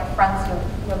 people and I have friends who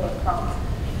live with Crohn's.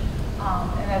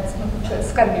 And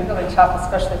it's got to be really tough,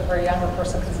 especially for a younger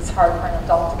person, because it's hard for an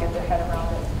adult to get their head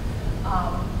around it.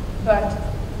 But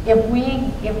if we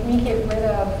get rid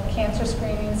of cancer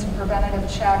screenings and preventative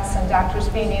checks and doctors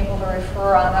being able to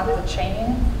refer on up the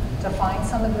chain to find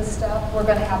some of this stuff, we're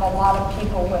going to have a lot of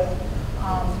people with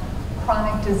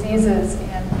chronic diseases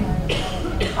and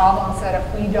problems that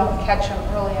if we don't catch them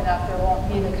early enough, there won't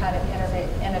be the kind of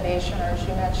innovation, or as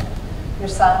you mentioned, your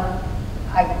son,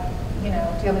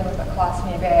 dealing with a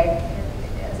colostomy bag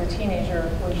as a teenager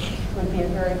would be a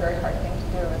very, very hard thing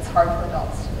to do. It's hard for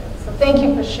adults to do. So thank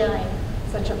you for sharing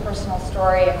such a personal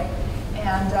story,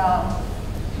 and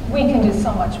we can do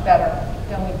so much better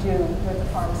than we do with the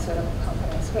pharmaceutical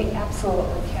companies. We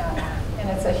absolutely can, and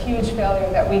it's a huge failure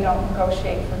that we don't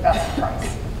negotiate for best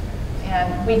price.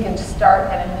 And we can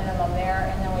start at a minimum there,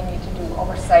 and then we need to do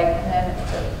oversight, and then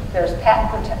there's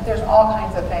patent protection, there's all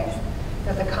kinds of things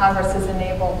that the Congress has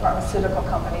enabled pharmaceutical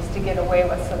companies to get away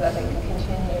with so that they can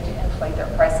continue to inflate their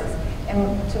prices.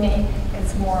 And to me,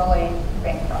 it's morally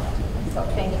bankrupt. So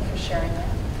thank you for sharing that.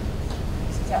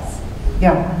 Yes?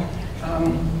 Yeah.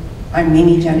 I'm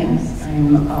Mimi Jennings.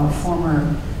 I'm a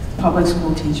former public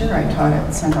school teacher. I taught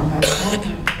at Central High School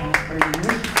for 30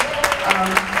 years.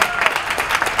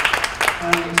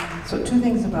 So two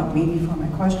things about me before my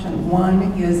question. One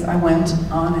is I went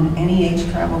on an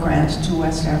NEH travel grant to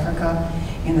West Africa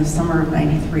in the summer of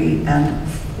 '93, and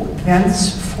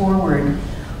thenceforward,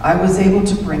 I was able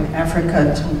to bring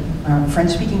Africa to,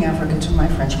 French-speaking Africa to my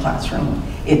French classroom.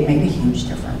 It made a huge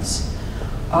difference.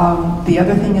 The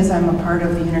other thing is I'm a part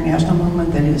of the international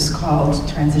movement that is called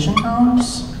Transition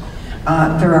Towns.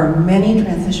 There are many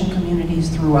transition communities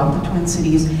throughout the Twin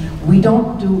Cities. We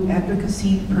don't do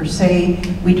advocacy per se,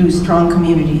 we do strong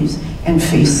communities and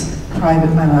face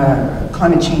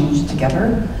climate change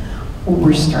together.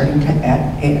 We're starting to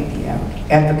add the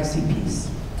advocacy piece.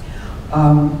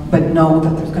 But know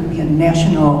that there's going to be a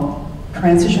national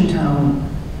transition town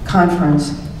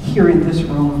conference here in this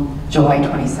room, July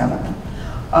 27th.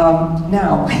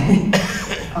 Now,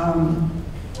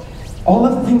 all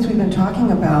of the things we've been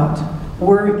talking about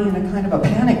were in a kind of a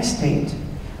panic state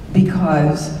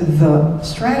because the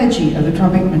strategy of the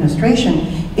Trump administration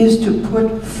is to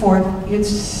put forth its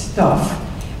stuff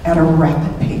at a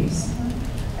rapid pace.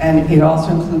 And it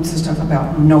also includes the stuff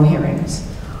about no hearings.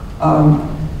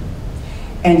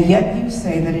 And yet you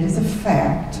say that it is a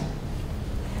fact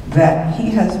that he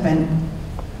has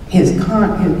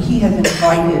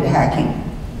invited hacking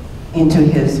into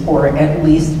his, or at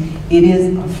least it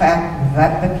is a fact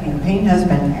that the campaign has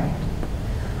been hacked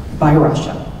by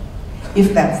Russia.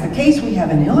 If that's the case, we have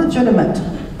an illegitimate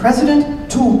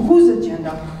president to whose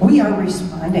agenda we are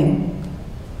responding.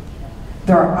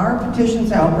 There are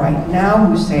petitions out right now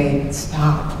who say,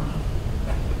 stop,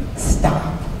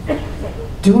 stop.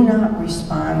 Do not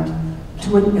respond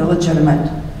to an illegitimate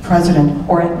president,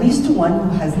 or at least to one who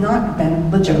has not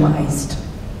been legitimized.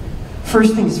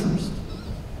 First things first.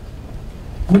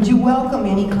 Would you welcome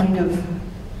any kind of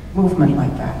movement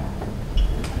like that?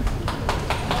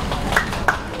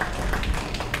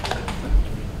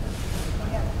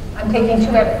 I'm taking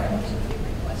two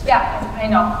questions. Yeah, I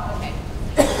know. Okay.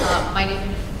 My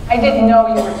name. I didn't know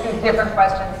you were two different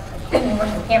questions.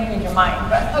 I can't read your mind,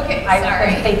 but okay.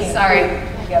 Sorry.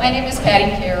 My name is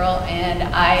Patty Carroll, and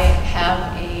I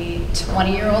have a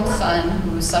 20-year-old son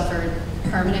who suffered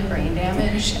permanent brain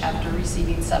damage after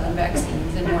receiving 7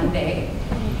 vaccines in one day.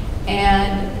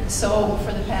 And so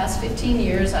for the past 15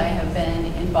 years, I have been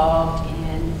involved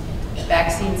in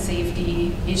vaccine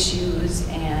safety issues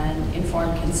and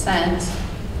informed consent.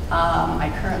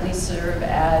 I currently serve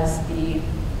as the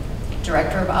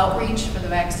Director of Outreach for the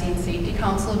Vaccine Safety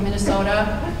Council of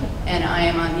Minnesota, and I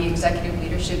am on the executive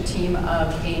leadership team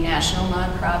of a national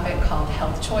nonprofit called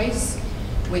Health Choice,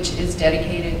 which is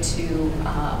dedicated to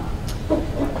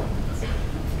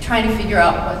trying to figure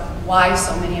out why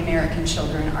so many American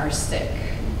children are sick.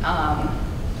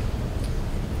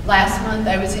 Last month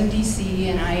I was in DC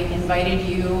and I invited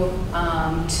you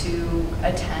to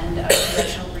attend a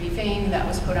congressional briefing that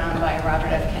was put on by Robert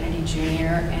F. Kennedy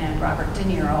Jr. and Robert De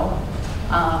Niro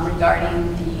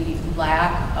regarding the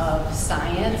lack of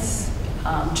science,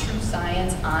 true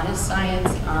science, honest science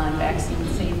on vaccine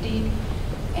safety.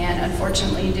 And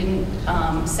unfortunately you didn't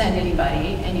send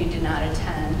anybody and you did not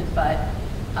attend, but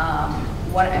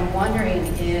what I'm wondering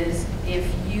is if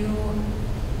you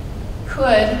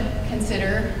could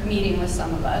consider meeting with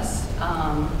some of us,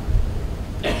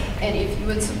 and if you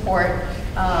would support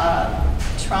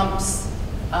Trump's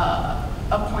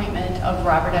appointment of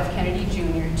Robert F. Kennedy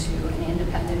Jr. to an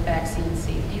independent vaccine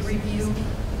safety review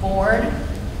board.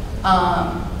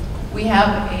 We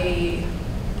have a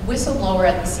whistleblower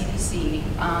at the CDC,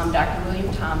 Dr.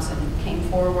 William Thompson, came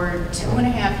forward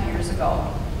 2.5 years ago,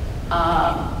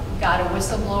 got a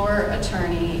whistleblower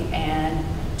attorney and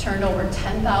turned over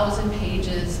 10,000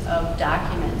 pages of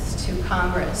documents to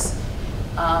Congress,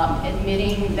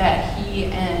 admitting that he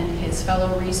and his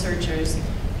fellow researchers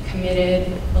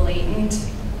committed blatant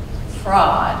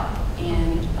fraud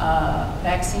in a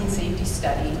vaccine safety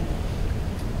study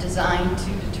designed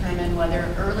to determine whether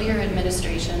earlier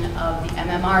administration of the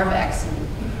MMR vaccine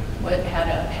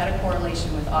had a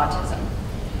correlation with autism.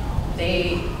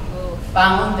 They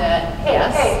found that,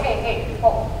 Hey,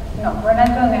 oh, no, we're not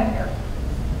doing that here.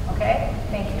 Okay,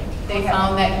 thank you. They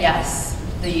found that yes,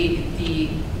 the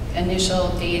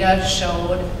initial data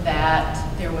showed that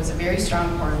there was a very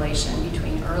strong correlation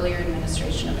between earlier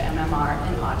administration of MMR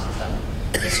and autism.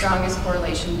 The strongest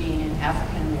correlation being in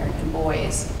African American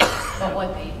boys. But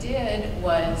what they did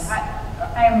was...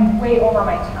 I'm way over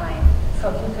my time,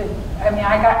 so if you could, I mean,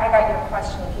 I got your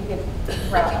question, if you could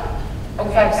wrap up.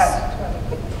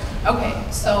 Okay,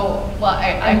 so, well,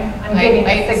 I'm getting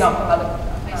a signal from other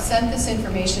people. I sent this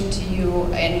information to you,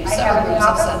 and several groups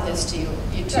have sent this to you,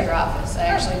 to your office. I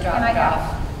actually dropped it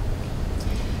off.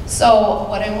 So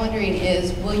what I'm wondering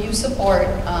is, will you support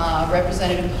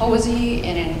Representative Posey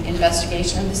in an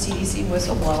investigation of the CDC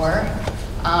whistleblower?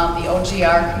 The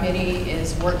OGR committee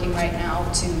is working right now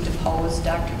to depose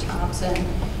Dr. Thompson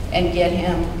and get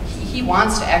him, he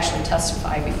wants to actually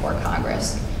testify before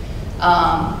Congress.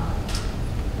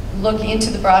 Look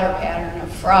into the broader pattern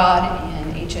of fraud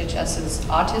in HHS's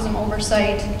autism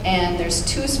oversight, and there's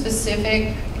 2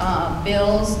 specific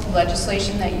bills,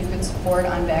 legislation that you could support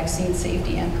on vaccine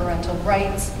safety and parental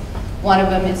rights. One of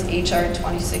them is HR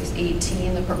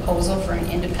 2618, the proposal for an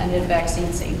independent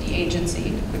vaccine safety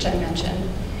agency, which I mentioned,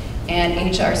 and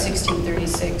HR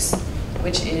 1636,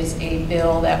 which is a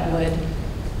bill that would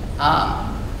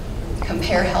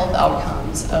compare health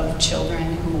outcomes of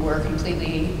children who were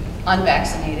completely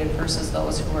unvaccinated versus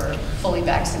those who were fully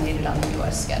vaccinated on the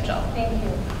U.S. schedule. Thank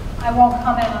you. I won't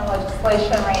comment on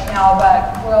legislation right now,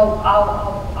 but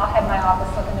I'll have my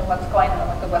office look into what's going on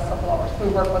with the whistleblowers. We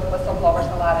work with whistleblowers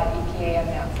a lot at EPA and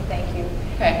that, so thank you.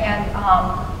 Okay. And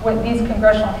with these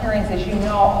congressional hearings, as you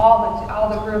know, all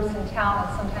the groups in town,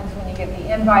 and sometimes when you get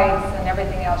the invites and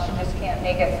everything else, you just can't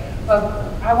make it. But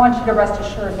I want you to rest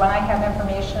assured, when I have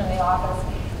information in the office,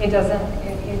 it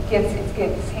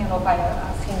gets handled by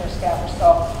a senior staffer.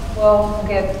 So we'll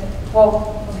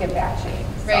get back to you.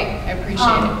 Great, I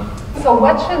appreciate it. So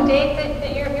what's the date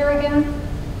that you're here again?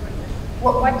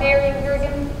 What day are you here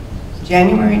again?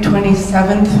 January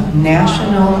 27th,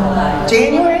 National...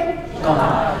 January?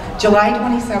 Oh, July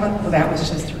 27th, well, that was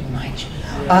just to remind you.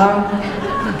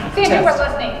 See if you were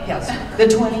listening. Yes, the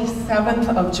 27th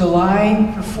of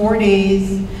July for 4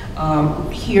 days.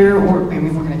 Here, we're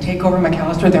going to take over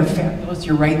Macalester. They're fabulous.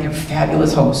 You're right, they're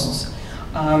fabulous hosts.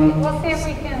 We'll see if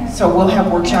we can... So we'll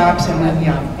have workshops,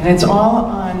 and it's all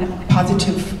on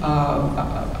positive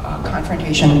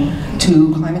confrontation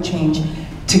to climate change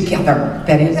together.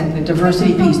 That is, the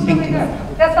diversity piece being together.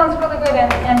 That sounds really good,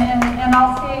 and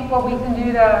I'll see what we can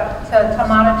do to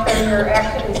monitor your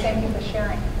activities. Thank you for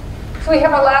sharing. So we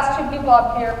have our last 2 people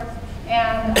up here,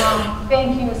 and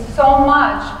thank you so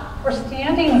much for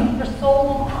standing for so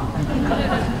long.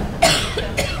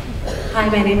 Hi,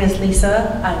 my name is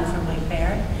Lisa. I'm from White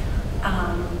Bear.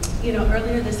 You know,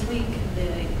 earlier this week,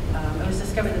 it was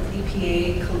discovered that the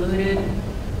EPA colluded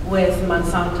with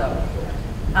Monsanto,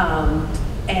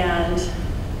 and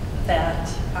that,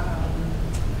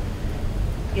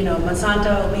 you know,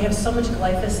 Monsanto, we have so much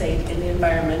glyphosate in the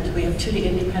environment. We have 2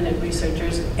 independent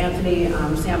researchers, Anthony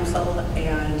Samsel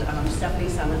and Stephanie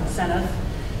Seneth,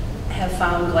 have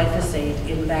found glyphosate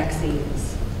in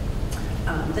vaccines.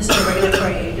 This is a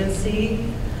regulatory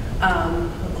agency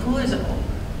who is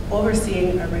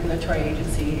overseeing our regulatory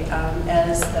agency.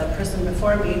 As the person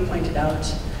before me pointed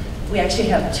out, we actually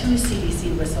have 2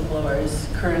 CDC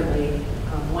whistleblowers currently.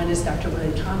 One is Dr.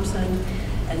 William Thompson,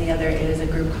 and the other is a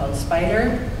group called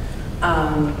SPIDER.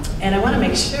 And I want to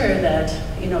make sure that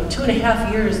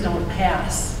 2.5 years don't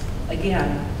pass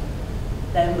again,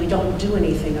 then we don't do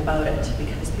anything about it,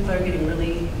 because people are getting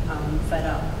really fed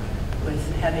up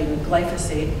with having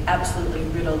glyphosate absolutely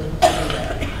riddled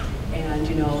everywhere. And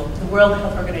the World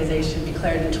Health Organization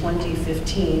declared in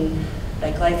 2015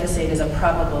 that glyphosate is a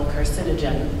probable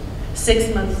carcinogen.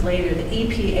 6 months later, the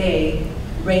EPA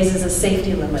raises the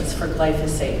safety limits for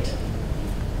glyphosate.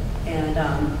 And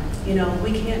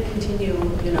we can't continue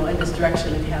in this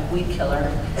direction and have weed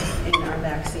killer in our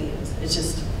vaccines. It's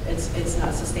just, it's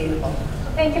not sustainable.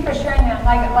 Thank you for sharing that.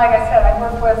 Like I said, I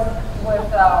work with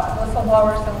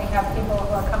whistleblowers, and we have people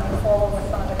who are coming forward with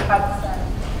some of the cuts and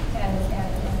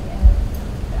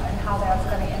how that's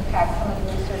going to impact some of the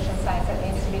research and science that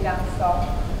needs to be done. So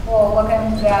we'll look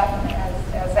into that.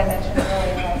 And as I mentioned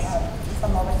earlier, I have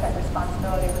some oversight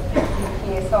responsibility with the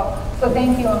EPA. So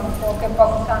thank you, and we'll get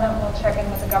focused on it. We'll check in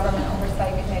with the Government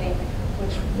Oversight Committee,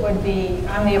 which would be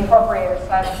on the appropriator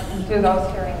side and do those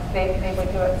hearings. They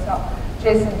would do it. So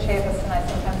Jason Chavis and I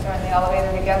sometimes are in the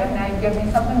elevator together. Now you give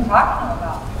me something to talk to them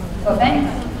about. So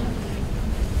thanks.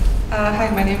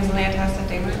 Hi, my name is Leah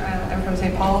Tasta-Damon. I'm from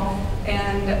St. Paul.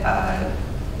 And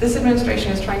this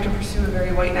administration is trying to pursue a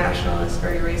very white nationalist,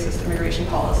 very racist immigration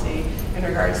policy in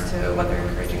regards to what they're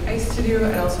encouraging ICE to do,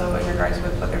 and also in regards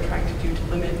with what they're trying to do to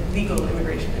limit legal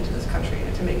immigration into this country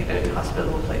and to make it an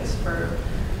inhospitable place for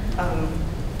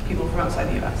people from outside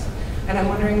the U.S. And I'm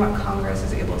wondering what Congress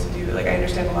is able to do. Like, I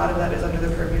understand a lot of that is under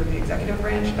the purview of the executive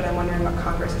branch, but I'm wondering what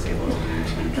Congress is able to do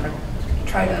to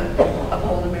try to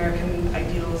uphold American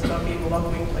ideals about being a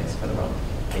welcoming place for the world.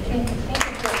 Thank you. Thank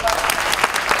you for your question.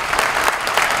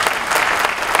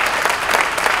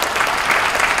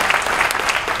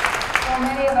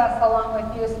 Many of us, along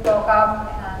with you, spoke up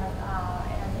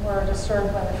and were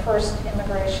disturbed when the first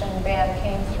immigration ban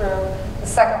came through. The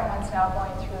second one's now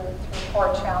going through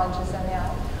court challenges in that.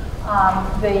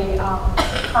 The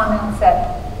comments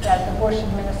that the Bush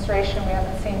administration, we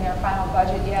haven't seen their final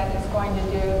budget yet, is going to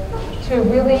do to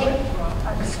really,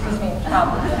 excuse me,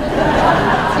 Trump.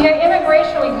 So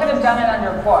immigration, we could have done it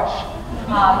under Bush.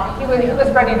 He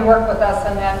was ready to work with us,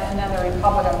 and then the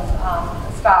Republicans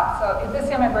stopped. So if this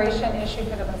immigration issue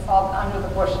could have been solved under the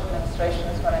Bush administration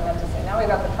is what I meant to say. Now we've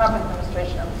got the Trump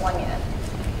administration employing it.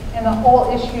 And the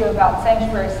whole issue about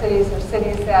sanctuary cities or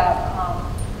cities that,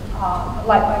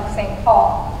 like St.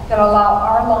 Paul, that allow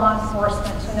our law enforcement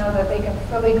to know that they can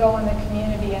freely go in the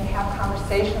community and have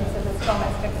conversations if it's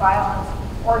domestic violence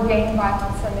or gang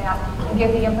violence and that, and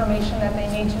get the information that they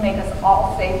need to make us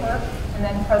all safer. And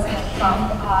then President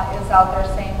Trump is out there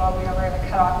saying, well, we are going to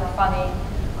cut off your funding.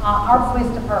 Our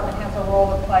police department has a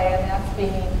role to play, and that's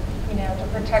being, to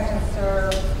protect and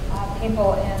serve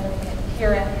people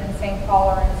here in St.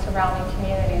 Paul or in surrounding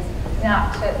communities,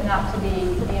 not to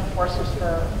be the enforcers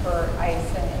for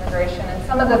ICE and immigration. And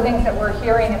some of the things that we're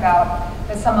hearing about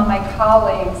that some of my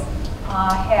colleagues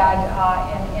had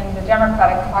in the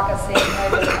Democratic caucus, they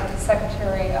invited the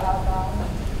Secretary of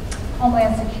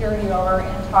Homeland Security over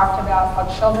and talked about how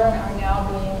children are now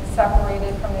being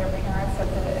separated from their parents at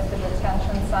the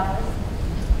detention centers.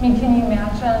 I mean, can you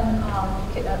imagine,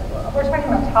 we're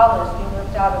talking about toddlers being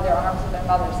ripped out of their arms of their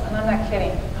mothers, and I'm not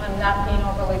kidding. I'm not being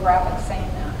overly graphic saying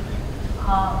that.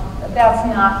 That's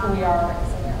not who we are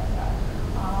as America.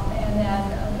 And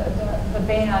then the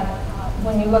ban,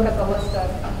 when you look at the list of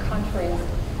countries,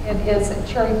 it is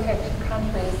cherry-picked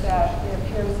countries that it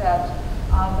appears that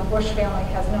the Bush family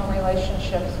has no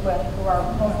relationships with, who are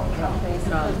Muslim countries.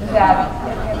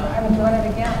 I'm doing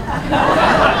it again.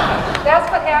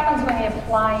 That's what happens when you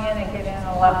fly in and get in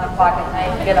at 11 o'clock at night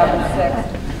and get up at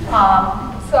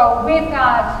 6. So we've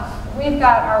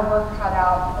got our work cut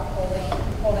out for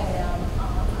holding them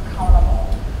accountable.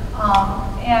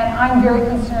 And I'm very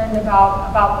concerned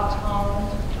about the tone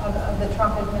of the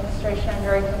Trump administration. I'm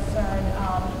very concerned,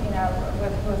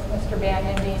 with Mr.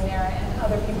 Bannon being there and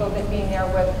other people that being there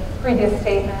with previous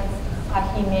statements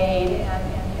he made and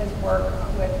his work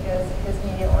with his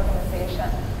media organization.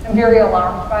 I'm very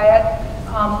alarmed by it.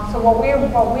 So what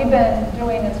we've been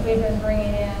doing is we've been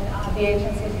bringing in the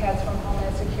agency's heads from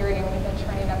Homeland Security, and we've been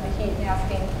turning up the heat and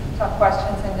asking tough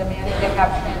questions and demanding to have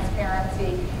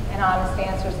transparency and honest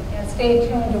answers. And stay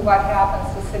tuned to what happens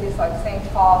to cities like St.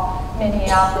 Paul,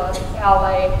 Minneapolis,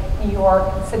 LA, New York,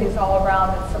 and cities all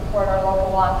around that support our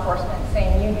local law enforcement,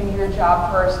 saying you do your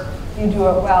job first, you do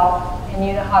it well, and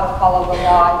you know how to follow the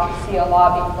law. If you see a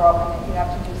law being broken, that you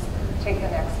have to do take the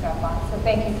next step on. So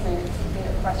thank you for your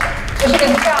question. As you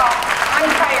can tell, I'm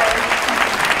tired.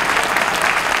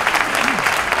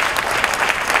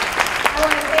 I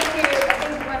want to thank you.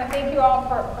 I want to thank you all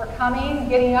for coming,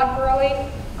 getting up early.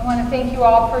 I want to thank you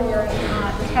all for your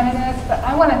attentiveness, but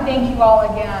I want to thank you all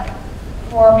again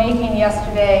for making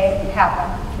yesterday happen.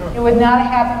 It would not have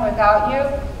happened without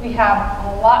you. We have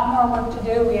a lot more work to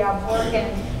do. We have work in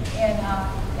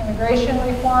immigration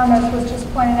reform, as was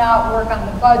just pointed out, work on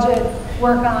the budget,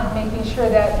 work on making sure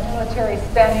that military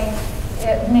spending,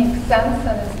 it makes sense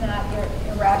and is not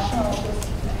irrational,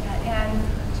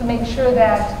 and to make sure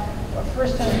that,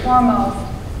 first and foremost,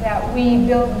 that we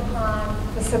build upon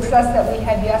the success that we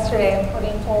had yesterday in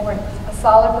putting forward a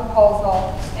solid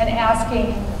proposal and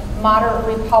asking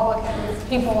moderate Republicans,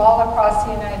 people all across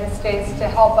the United States, to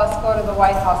help us go to the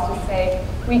White House to say,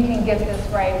 we can get this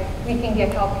right, we can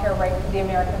get health care right for the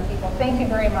American people. Thank you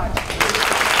very much.